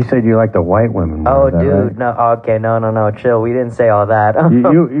 What you said you like the white women more, oh, dude, right? No, okay, no, chill. We didn't say all that.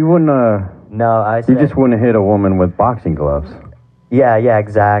 you wouldn't. No, I said you just wouldn't hit a woman with boxing gloves. Yeah,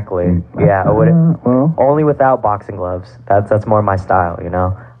 exactly. Yeah, I wouldn't. Well, only without boxing gloves. That's more my style, you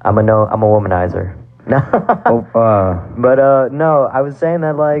know. I'm a womanizer. But no, I was saying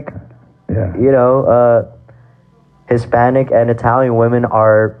that like, yeah, you know, Hispanic and Italian women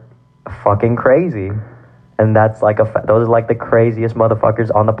are fucking crazy. And that's like those are like the craziest motherfuckers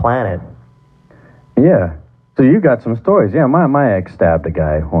on the planet. Yeah. So you got some stories. Yeah, my ex stabbed a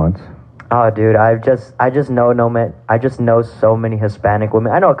guy once. Oh, dude, I just know so many Hispanic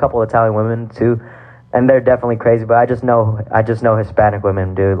women. I know a couple Italian women too, and they're definitely crazy. But I just know Hispanic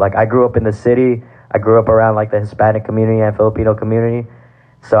women, dude. Like I grew up in the city. I grew up around like the Hispanic community and Filipino community.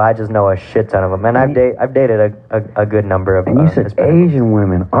 So I just know a shit ton of them, and I've dated a good number of. And you said Hispanic Asian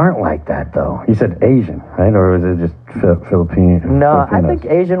women aren't like that, though. You said Asian, right, or was it just Filipino? No, I think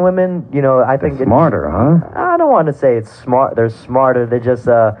Asian women. You know, I think they're smarter, huh? I don't want to say it's smart. They're smarter. They just,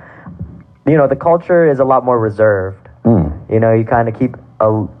 you know, the culture is a lot more reserved. You know, you kind of keep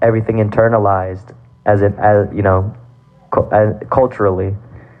everything internalized as you know, culturally.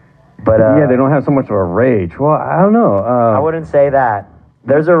 But yeah, they don't have so much of a rage. Well, I don't know. I wouldn't say that.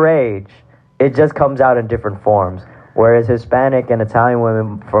 There's a rage. It just comes out in different forms. Whereas Hispanic and Italian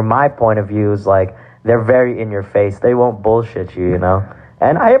women, from my point of view, is like they're very in your face. They won't bullshit you, you know?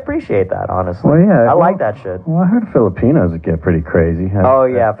 And I appreciate that, honestly. Well, yeah. I like that shit. Well, I heard Filipinos get pretty crazy. Oh,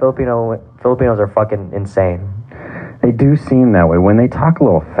 yeah. Filipinos are fucking insane. They do seem that way. When they talk a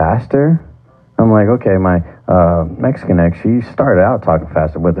little faster, I'm like, okay, my Mexican ex, she started out talking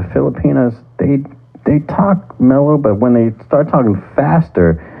faster, but the Filipinos, they talk mellow, but when they start talking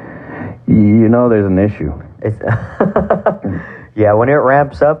faster, you know there's an issue. Yeah, when it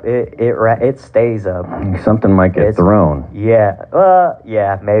ramps up, it stays up. Something might get thrown. Yeah,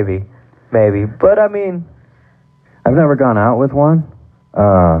 yeah, maybe. But I mean, I've never gone out with one,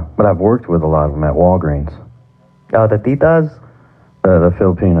 but I've worked with a lot of them at Walgreens. Oh, the titas? The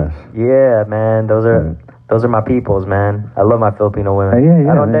Filipinas. Yeah, man, those are my peoples, man. I love my Filipino women. Yeah,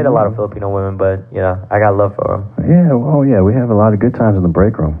 I don't date a lot of Filipino women, but yeah, I got love for them. Yeah, well, yeah, we have a lot of good times in the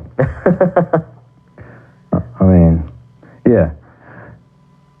break room. I mean, yeah.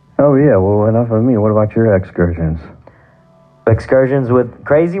 Oh yeah, well, enough of me. What about your excursions? Excursions with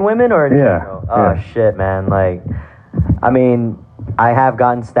crazy women or in general? Oh shit, man. Like, I mean, I have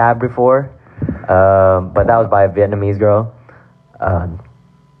gotten stabbed before, but that was by a Vietnamese girl.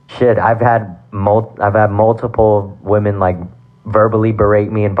 Shit, I've had multiple women like verbally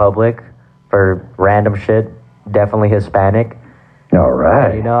berate me in public for random shit. Definitely Hispanic. All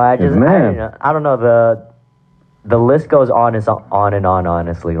right. You know, I don't know. The list goes on and on.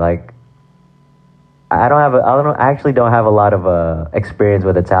 Honestly, like I actually don't have a lot of experience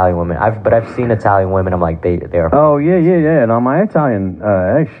with Italian women. But I've seen Italian women. I'm like they are. Oh yeah. No, my Italian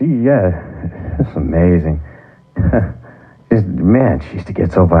it's amazing. Man, she used to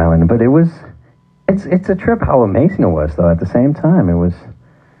get so violent, but it's a trip how amazing it was though. At the same time,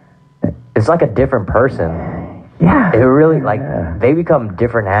 it's like a different person. Yeah, it really they become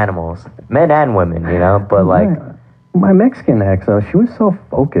different animals, men and women, you know. But like my Mexican ex, though, she was so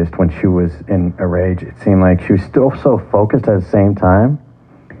focused when she was in a rage. It seemed like she was still so focused at the same time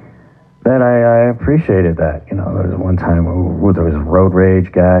that I appreciated that. You know, there was one time where there was a road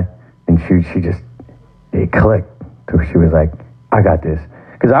rage guy, and she just it clicked. She was like, I got this.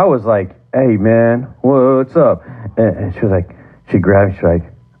 Because I was like, hey, man, what's up? And she was like, she grabbed me, she's like,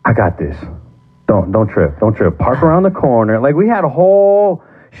 I got this. Don't trip. Park around the corner. Like, she had a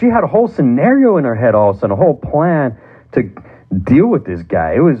whole scenario in her head all of a sudden, a whole plan to deal with this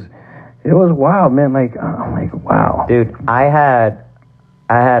guy. It was wild, man. Like, I'm like, wow. Dude, I had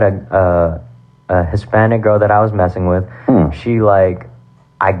a Hispanic girl that I was messing with. She like,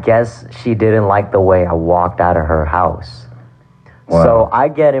 I guess she didn't like the way I walked out of her house. Wow. So I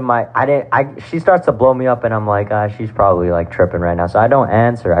get in my, she starts to blow me up and I'm like, she's probably like tripping right now. So I don't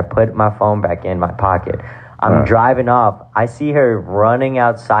answer. I put my phone back in my pocket. I'm driving off. I see her running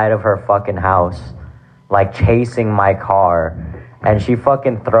outside of her fucking house, like chasing my car. And she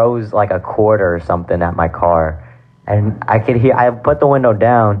fucking throws like a quarter or something at my car. And I put the window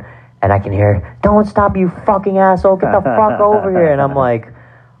down and I can hear, "Don't stop, you fucking asshole. Get the fuck over here." And I'm like,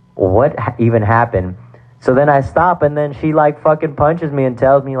 what even happened? So then I stop and then she like fucking punches me and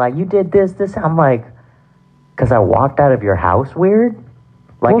tells me like, "You did this." I'm like, "'Cause I walked out of your house weird?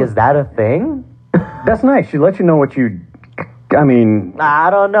 Like, is that a thing?" That's nice. She let you know what you... I mean... I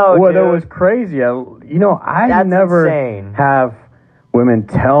don't know, well, dude. that was crazy. I That's never insane. have women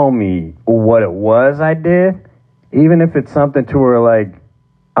tell me what it was I did, even if it's something to where, like,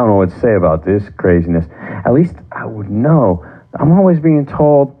 I don't know what to say about this craziness. At least I would know. I'm always being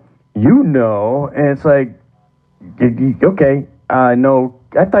told, and it's like, okay, no,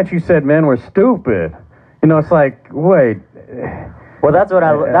 I thought you said men were stupid. It's like, wait. Well, that's what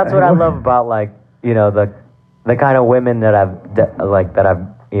I love about, like, the kind of women that I've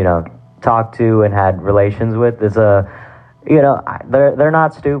talked to and had relations with is they're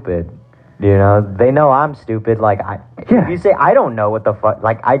not stupid. They know I'm stupid. Like, if you say I don't know what the fuck,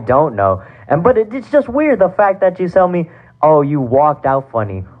 like, I don't know. But it's just weird, the fact that you tell me, "Oh, you walked out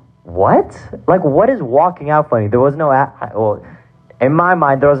funny." What? Like, what is walking out funny? There was no, in my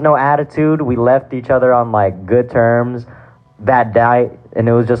mind, there was no attitude. We left each other on, like, good terms that night. And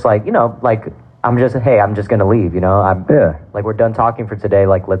it was just like, like, I'm just going to leave, like, we're done talking for today.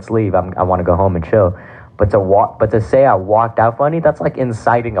 Like, let's leave. I want to go home and chill. But to say I walked out funny, that's like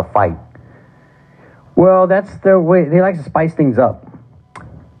inciting a fight. Well, that's their way. They like to spice things up.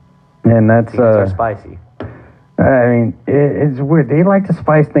 And that's... Things are spicy. I mean, it's weird. They like to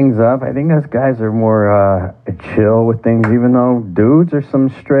spice things up. I think those guys are more chill with things, even though dudes are some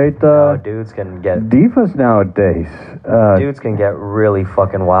straight... dudes can get... divas nowadays. Dudes can get really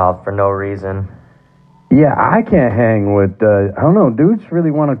fucking wild for no reason. Yeah, I can't hang with... I don't know, dudes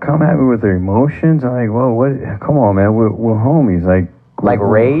really want to come at me with their emotions. I'm like, well, what? Come on, man. We're homies. Like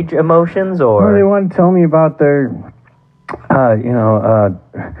rage emotions, or... Well, they want to tell me about their... I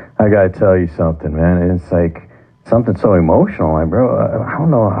got to tell you something, man. It's like... something so emotional, like, bro, I don't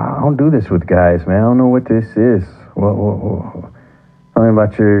know. I don't do this with guys, man. I don't know what this is. Tell me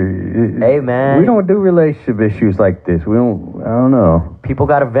about your... Hey, man. We don't do relationship issues like this. I don't know. People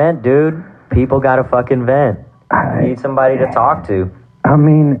got to vent, dude. People got to fucking vent. You need somebody to talk to. I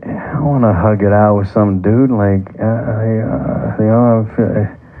mean, I want to hug it out with some dude, like,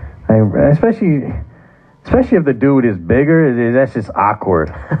 especially if the dude is bigger, that's just awkward.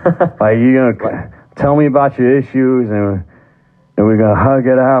 Like, you're going to... tell me about your issues, and we're going to hug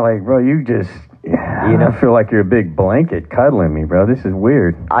it out. Like, bro, you just... I feel like you're a big blanket cuddling me, bro. This is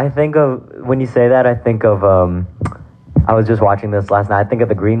weird. I think of... When you say that, I think of... I was just watching this last night. I think of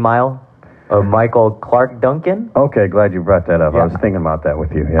The Green Mile of Michael Clark Duncan. Okay, glad you brought that up. Yeah. I was thinking about that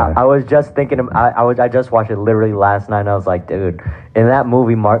with you, yeah. I was just thinking... I just watched it literally last night, and I was like, dude, in that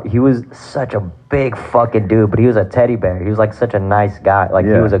movie, he was such a big fucking dude, but he was a teddy bear. He was, like, such a nice guy. Like,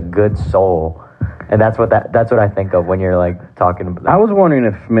 he was a good soul. And that's what I think of when you're, like, talking about that. I was wondering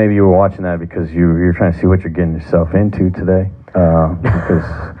if maybe you were watching that because you're trying to see what you're getting yourself into today. Because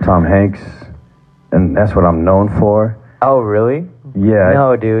Tom Hanks, and that's what I'm known for. Oh, really? Yeah.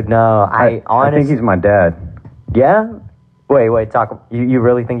 No, dude, no. I think he's my dad. Yeah? Wait, talk. You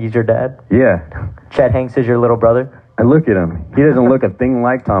really think he's your dad? Yeah. Chet Hanks is your little brother? I look at him. He doesn't look a thing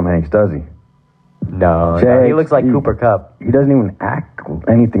like Tom Hanks, does he? No, he looks like Cooper Kupp. He doesn't even act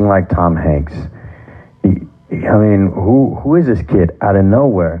anything like Tom Hanks. I mean, who is this kid out of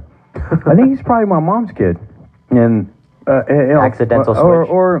nowhere? I think he's probably my mom's kid, and accidental switch,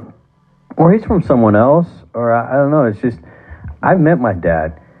 or he's from someone else, or I don't know. It's just I've met my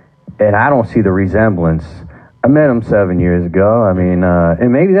dad, and I don't see the resemblance. I met him 7 years ago. I mean,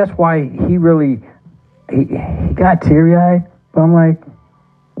 and maybe that's why he got teary-eyed. But I'm like,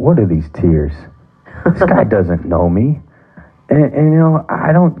 what are these tears? This guy doesn't know me. And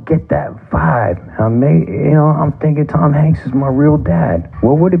I don't get that vibe. I'm thinking Tom Hanks is my real dad.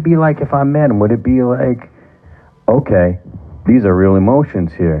 What would it be like if I met him? Would it be like, okay, these are real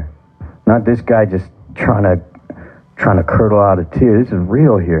emotions here. Not this guy just trying to curdle out a tear. This is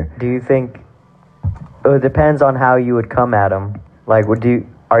real here. Do you think, it depends on how you would come at him. Like,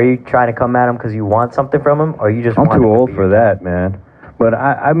 are you trying to come at him because you want something from him? Or you just I'm too old for that, man. But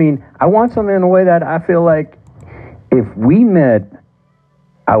I mean, I want something in a way that I feel like if we met,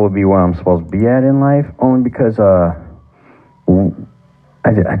 I would be where I'm supposed to be at in life, only because I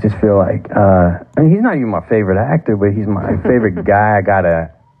just feel like I mean, he's not even my favorite actor, but he's my favorite guy.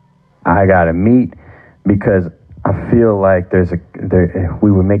 I gotta meet because I feel like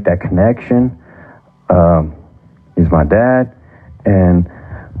we would make that connection. He's my dad, and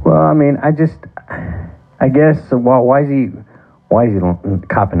well, I mean, I guess why is he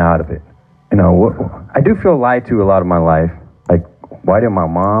copping out of it? You know, I do feel lied to a lot of my life. Like, why did my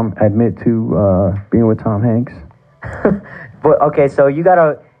mom admit to being with Tom Hanks? But okay, so you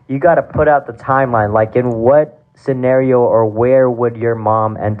gotta put out the timeline. Like, in what scenario or where would your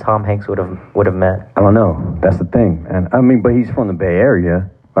mom and Tom Hanks would have met? I don't know. That's the thing. And I mean, but he's from the Bay Area.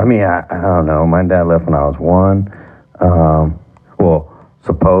 I mean, I don't know. My dad left when I was 1. Well,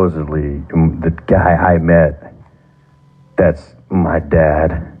 supposedly the guy I met, that's my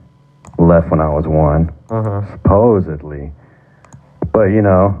dad, left when I was 1. Supposedly. But you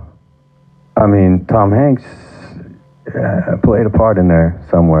know, I mean, Tom Hanks played a part in there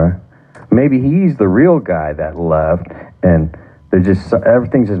somewhere. Maybe he's the real guy that left, and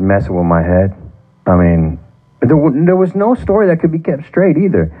everything's just messing with my head. I mean, there was no story that could be kept straight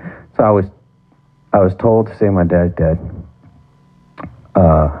either. So I was told to say my dad's dead.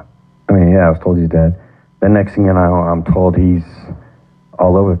 I was told he's dead. The next thing you know, I'm told he's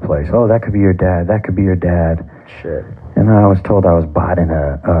all over the place. Oh, that could be your dad. That could be your dad. Shit. And I was told I was bought in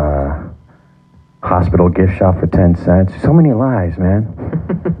a hospital gift shop for 10 cents. So many lies, man.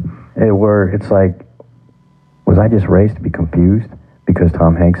 It's like, was I just raised to be confused because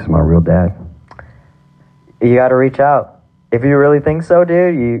Tom Hanks is my real dad? You gotta reach out. If you really think so,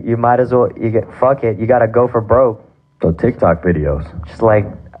 dude, you might as well, fuck it. You gotta go for broke. So TikTok videos. Just like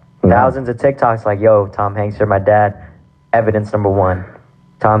thousands of TikToks like, yo, Tom Hanks, you're my dad. Evidence number 1.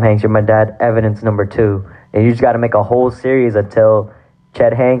 Tom Hanks, you're my dad. Evidence number 2. And you just gotta make a whole series until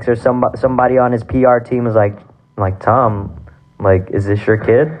Chet Hanks or somebody on his PR team is like, Tom, like, is this your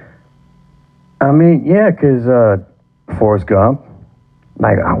kid? I mean, yeah, because Forrest Gump,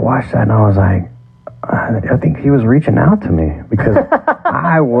 like, I watched that and I was like, I think he was reaching out to me because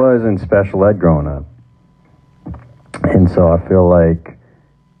I was in special ed growing up. And so I feel like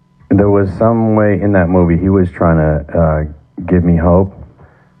there was some way in that movie he was trying to give me hope.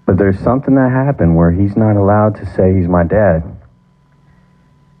 But there's something that happened where he's not allowed to say he's my dad.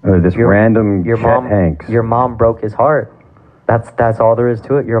 Random Chet Hanks. Your mom broke his heart. That's all there is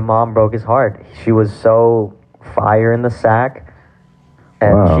to it. Your mom broke his heart. She was so fire in the sack.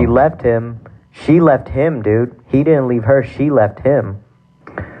 And Wow. She left him. She left him, dude. He didn't leave her. She left him.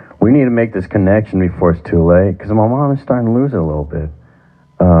 We need to make this connection before it's too late, because my mom is starting to lose it a little bit.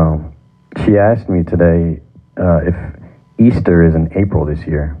 She asked me today if Easter is in April this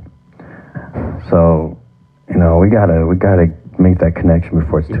year. So, you know, we gotta make that connection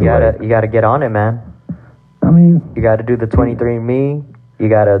before it's too late. You gotta get on it, man. I mean, You gotta do the 23andMe. You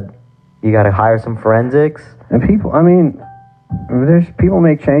gotta hire some forensics. and people. I mean, there's people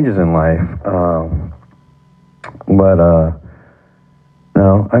make changes in life, but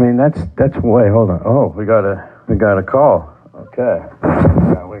no. I mean, that's. Wait, hold on. Oh, we got a call. Okay.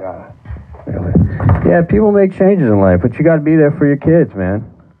 Yeah, people make changes in life, but you got to be there for your kids, man.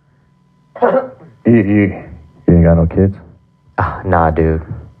 You ain't got no kids? Nah, dude.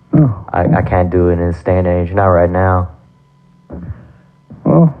 Oh. I can't do it in this day and age. Not right now.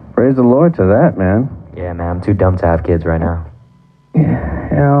 Well, praise the Lord to that, man. Yeah, man. I'm too dumb to have kids right now. Yeah,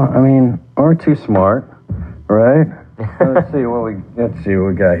 you know, I mean, or too smart, right? Let's see what we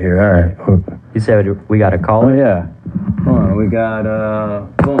got here. All right. You said we got a Oh caller? yeah. Hold on, we got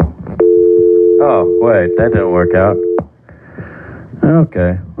boom. Oh wait, that didn't work out.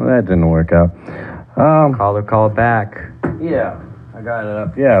 Okay, well that didn't work out. Caller, call back. Yeah, I got it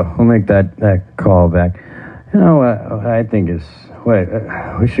up. Yeah, we'll make that call back. You know what? I think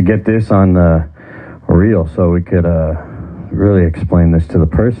we should get this on the reel so we could really explain this to the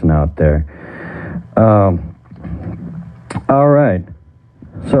person out there. All right.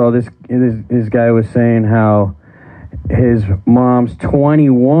 So this guy was saying how his mom's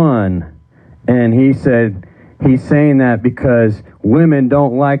 21, and he said he's saying that because women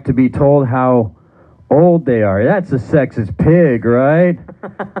don't like to be told how old they are. That's a sexist pig, right?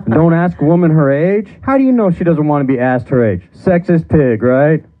 Don't ask a woman her age. How do you know she doesn't want to be asked her age? Sexist pig,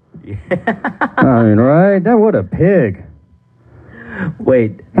 right? Yeah. I mean, right? That what a pig.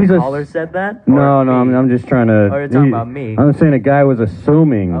 Wait, He's the a- caller said that? No, Or no, me? I'm just trying to. Oh, you're talking about me. I'm saying a guy was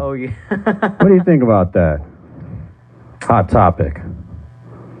assuming. Oh, yeah. What do you think about that? Hot topic.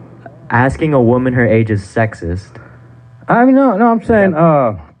 Asking a woman her age is sexist. I mean, no, I'm saying,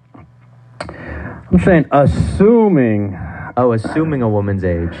 assuming Oh, assuming a woman's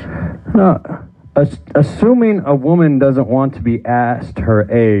age. No, assuming a woman doesn't want to be asked her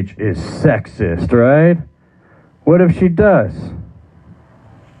age is sexist, right? What if she does?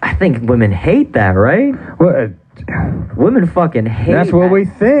 I think women hate that, right? Well, Women fucking hate that's what that. we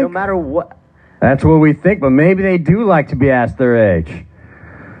think. No matter what. That's what we think, but maybe they do like to be asked their age.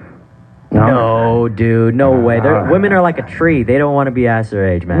 No, dude, no way. Women are like a tree. They don't want to be asked their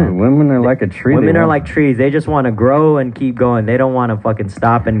age, man. Women are like a tree. Women are like trees. They just want to grow and keep going. They don't want to fucking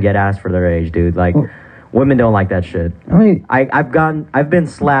stop and get asked for their age, dude. Like, women don't like that shit. I mean, I've been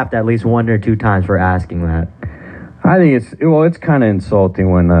slapped at least 1 or 2 times for asking that. I think it's kind of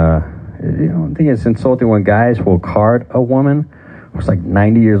insulting when I think it's insulting when guys will card a woman who's like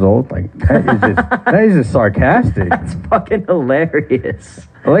 90 years old. Like that is just sarcastic. That's fucking hilarious.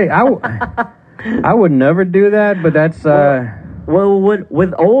 Like I would never do that, but that's Well,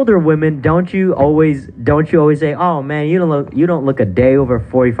 with older women, don't you always say, "Oh man, you don't look a day over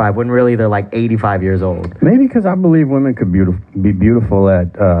 45," when really they're like 85 years old? Maybe because I believe women could be beautiful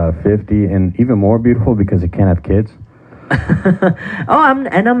at 50 and even more beautiful because they can't have kids. I'm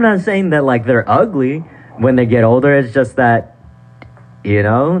not saying that like they're ugly when they get older. It's just that, you're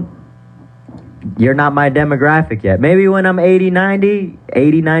not my demographic yet. Maybe when I'm 80,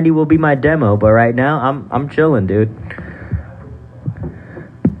 90 will be my demo. But right now, I'm chilling, dude.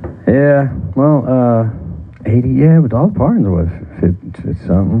 Yeah, well, 80, yeah, but all the Partons was 50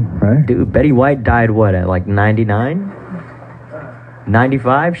 something, right? Dude, Betty White died what, at like 99?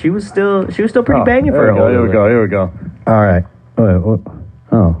 95? She was still pretty banging for her. Here we go. All right.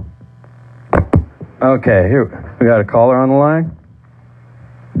 Oh. Okay, here, we got a caller on the line.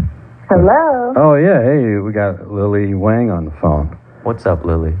 Hello. Oh, yeah, hey, we got Lily Wang on the phone. What's up,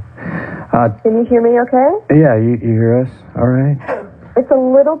 Lily? Can you hear me okay? Yeah, you hear us? All right. It's a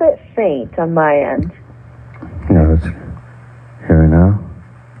little bit faint on my end. No, it's here now.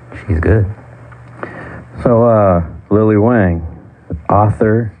 She's good. So, Lily Wang,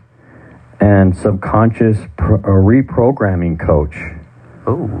 author and subconscious reprogramming coach.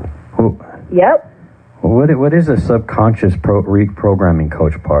 Oh. Yep. What is a subconscious reprogramming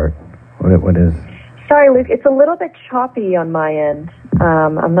coach part? What is? Sorry, Luke. It's a little bit choppy on my end.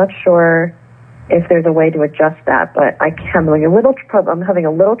 I'm not sure if there's a way to adjust that, but I'm having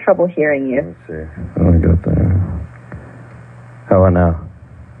a little trouble hearing you. Let's see. Let me go there. How about now?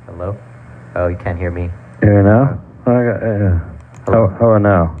 Hello? Oh, you can't hear me. Hear now? How about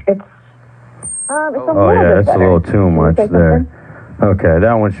now? It's a little Oh yeah, bit that's better. a little too Can you much say there. something? Okay,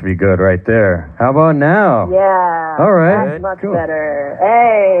 that one should be good right there. How about now? Yeah. All right. That's much Cool. better.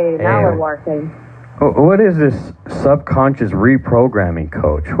 Hey, now Hey. we're working. What is this subconscious reprogramming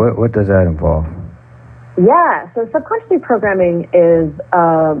coach? What does that involve? Yeah, so subconscious reprogramming is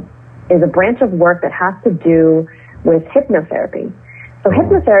a branch of work that has to do with hypnotherapy. So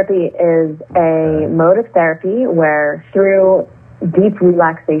hypnotherapy is a mode of therapy where through deep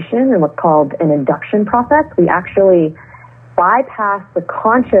relaxation and what's called an induction process, we actually bypass the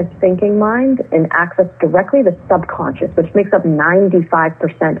conscious thinking mind and access directly the subconscious, which makes up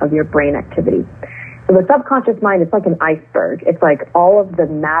 95% of your brain activity. So the subconscious mind is like an iceberg. It's like all of the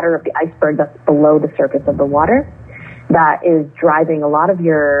matter of the iceberg that's below the surface of the water that is driving a lot of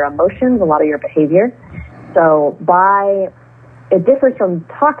your emotions, a lot of your behavior. So it differs from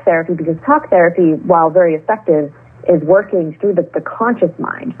talk therapy because talk therapy, while very effective, is working through the conscious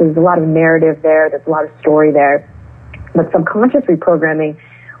mind. So there's a lot of narrative there, there's a lot of story there. But subconscious reprogramming,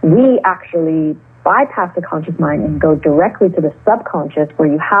 we actually bypass the conscious mind and go directly to the subconscious where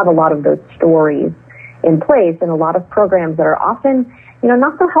you have a lot of those stories in place and a lot of programs that are often,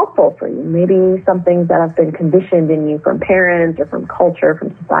 not so helpful for you. Maybe some things that have been conditioned in you from parents or from culture,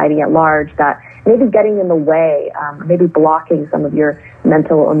 from society at large that maybe getting in the way, maybe blocking some of your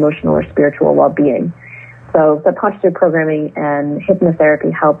mental, emotional, or spiritual well-being. So subconscious reprogramming and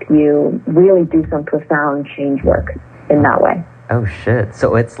hypnotherapy help you really do some profound change work in that way. Oh shit.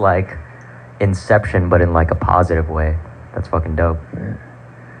 So it's like Inception, but in like a positive way. That's fucking dope.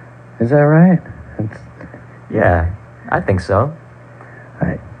 Is that right? Yeah, I think so.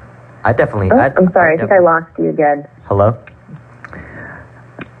 I definitely. I'm sorry, I think I lost you again. Hello?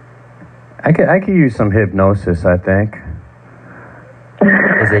 I could use some hypnosis, I think.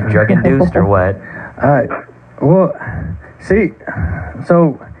 Is it drug induced or what? Well, see,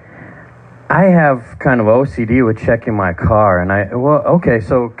 so I have kind of OCD with checking my car, and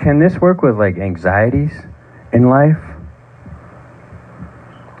so can this work with like anxieties in life?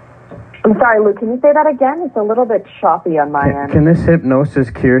 I'm sorry, Luke, can you say that again? It's a little bit choppy on my end. Can this hypnosis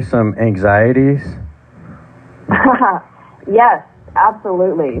cure some anxieties? Yes,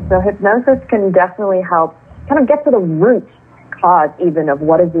 absolutely. So hypnosis can definitely help kind of get to the root cause even of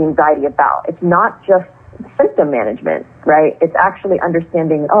what is the anxiety about. It's not just symptom management, right? It's actually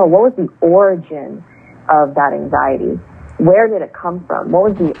understanding, what was the origin of that anxiety? Where did it come from? What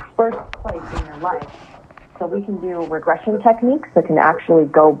was the first place in your life? So we can do regression techniques that can actually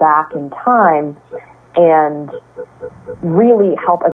go back in time and really help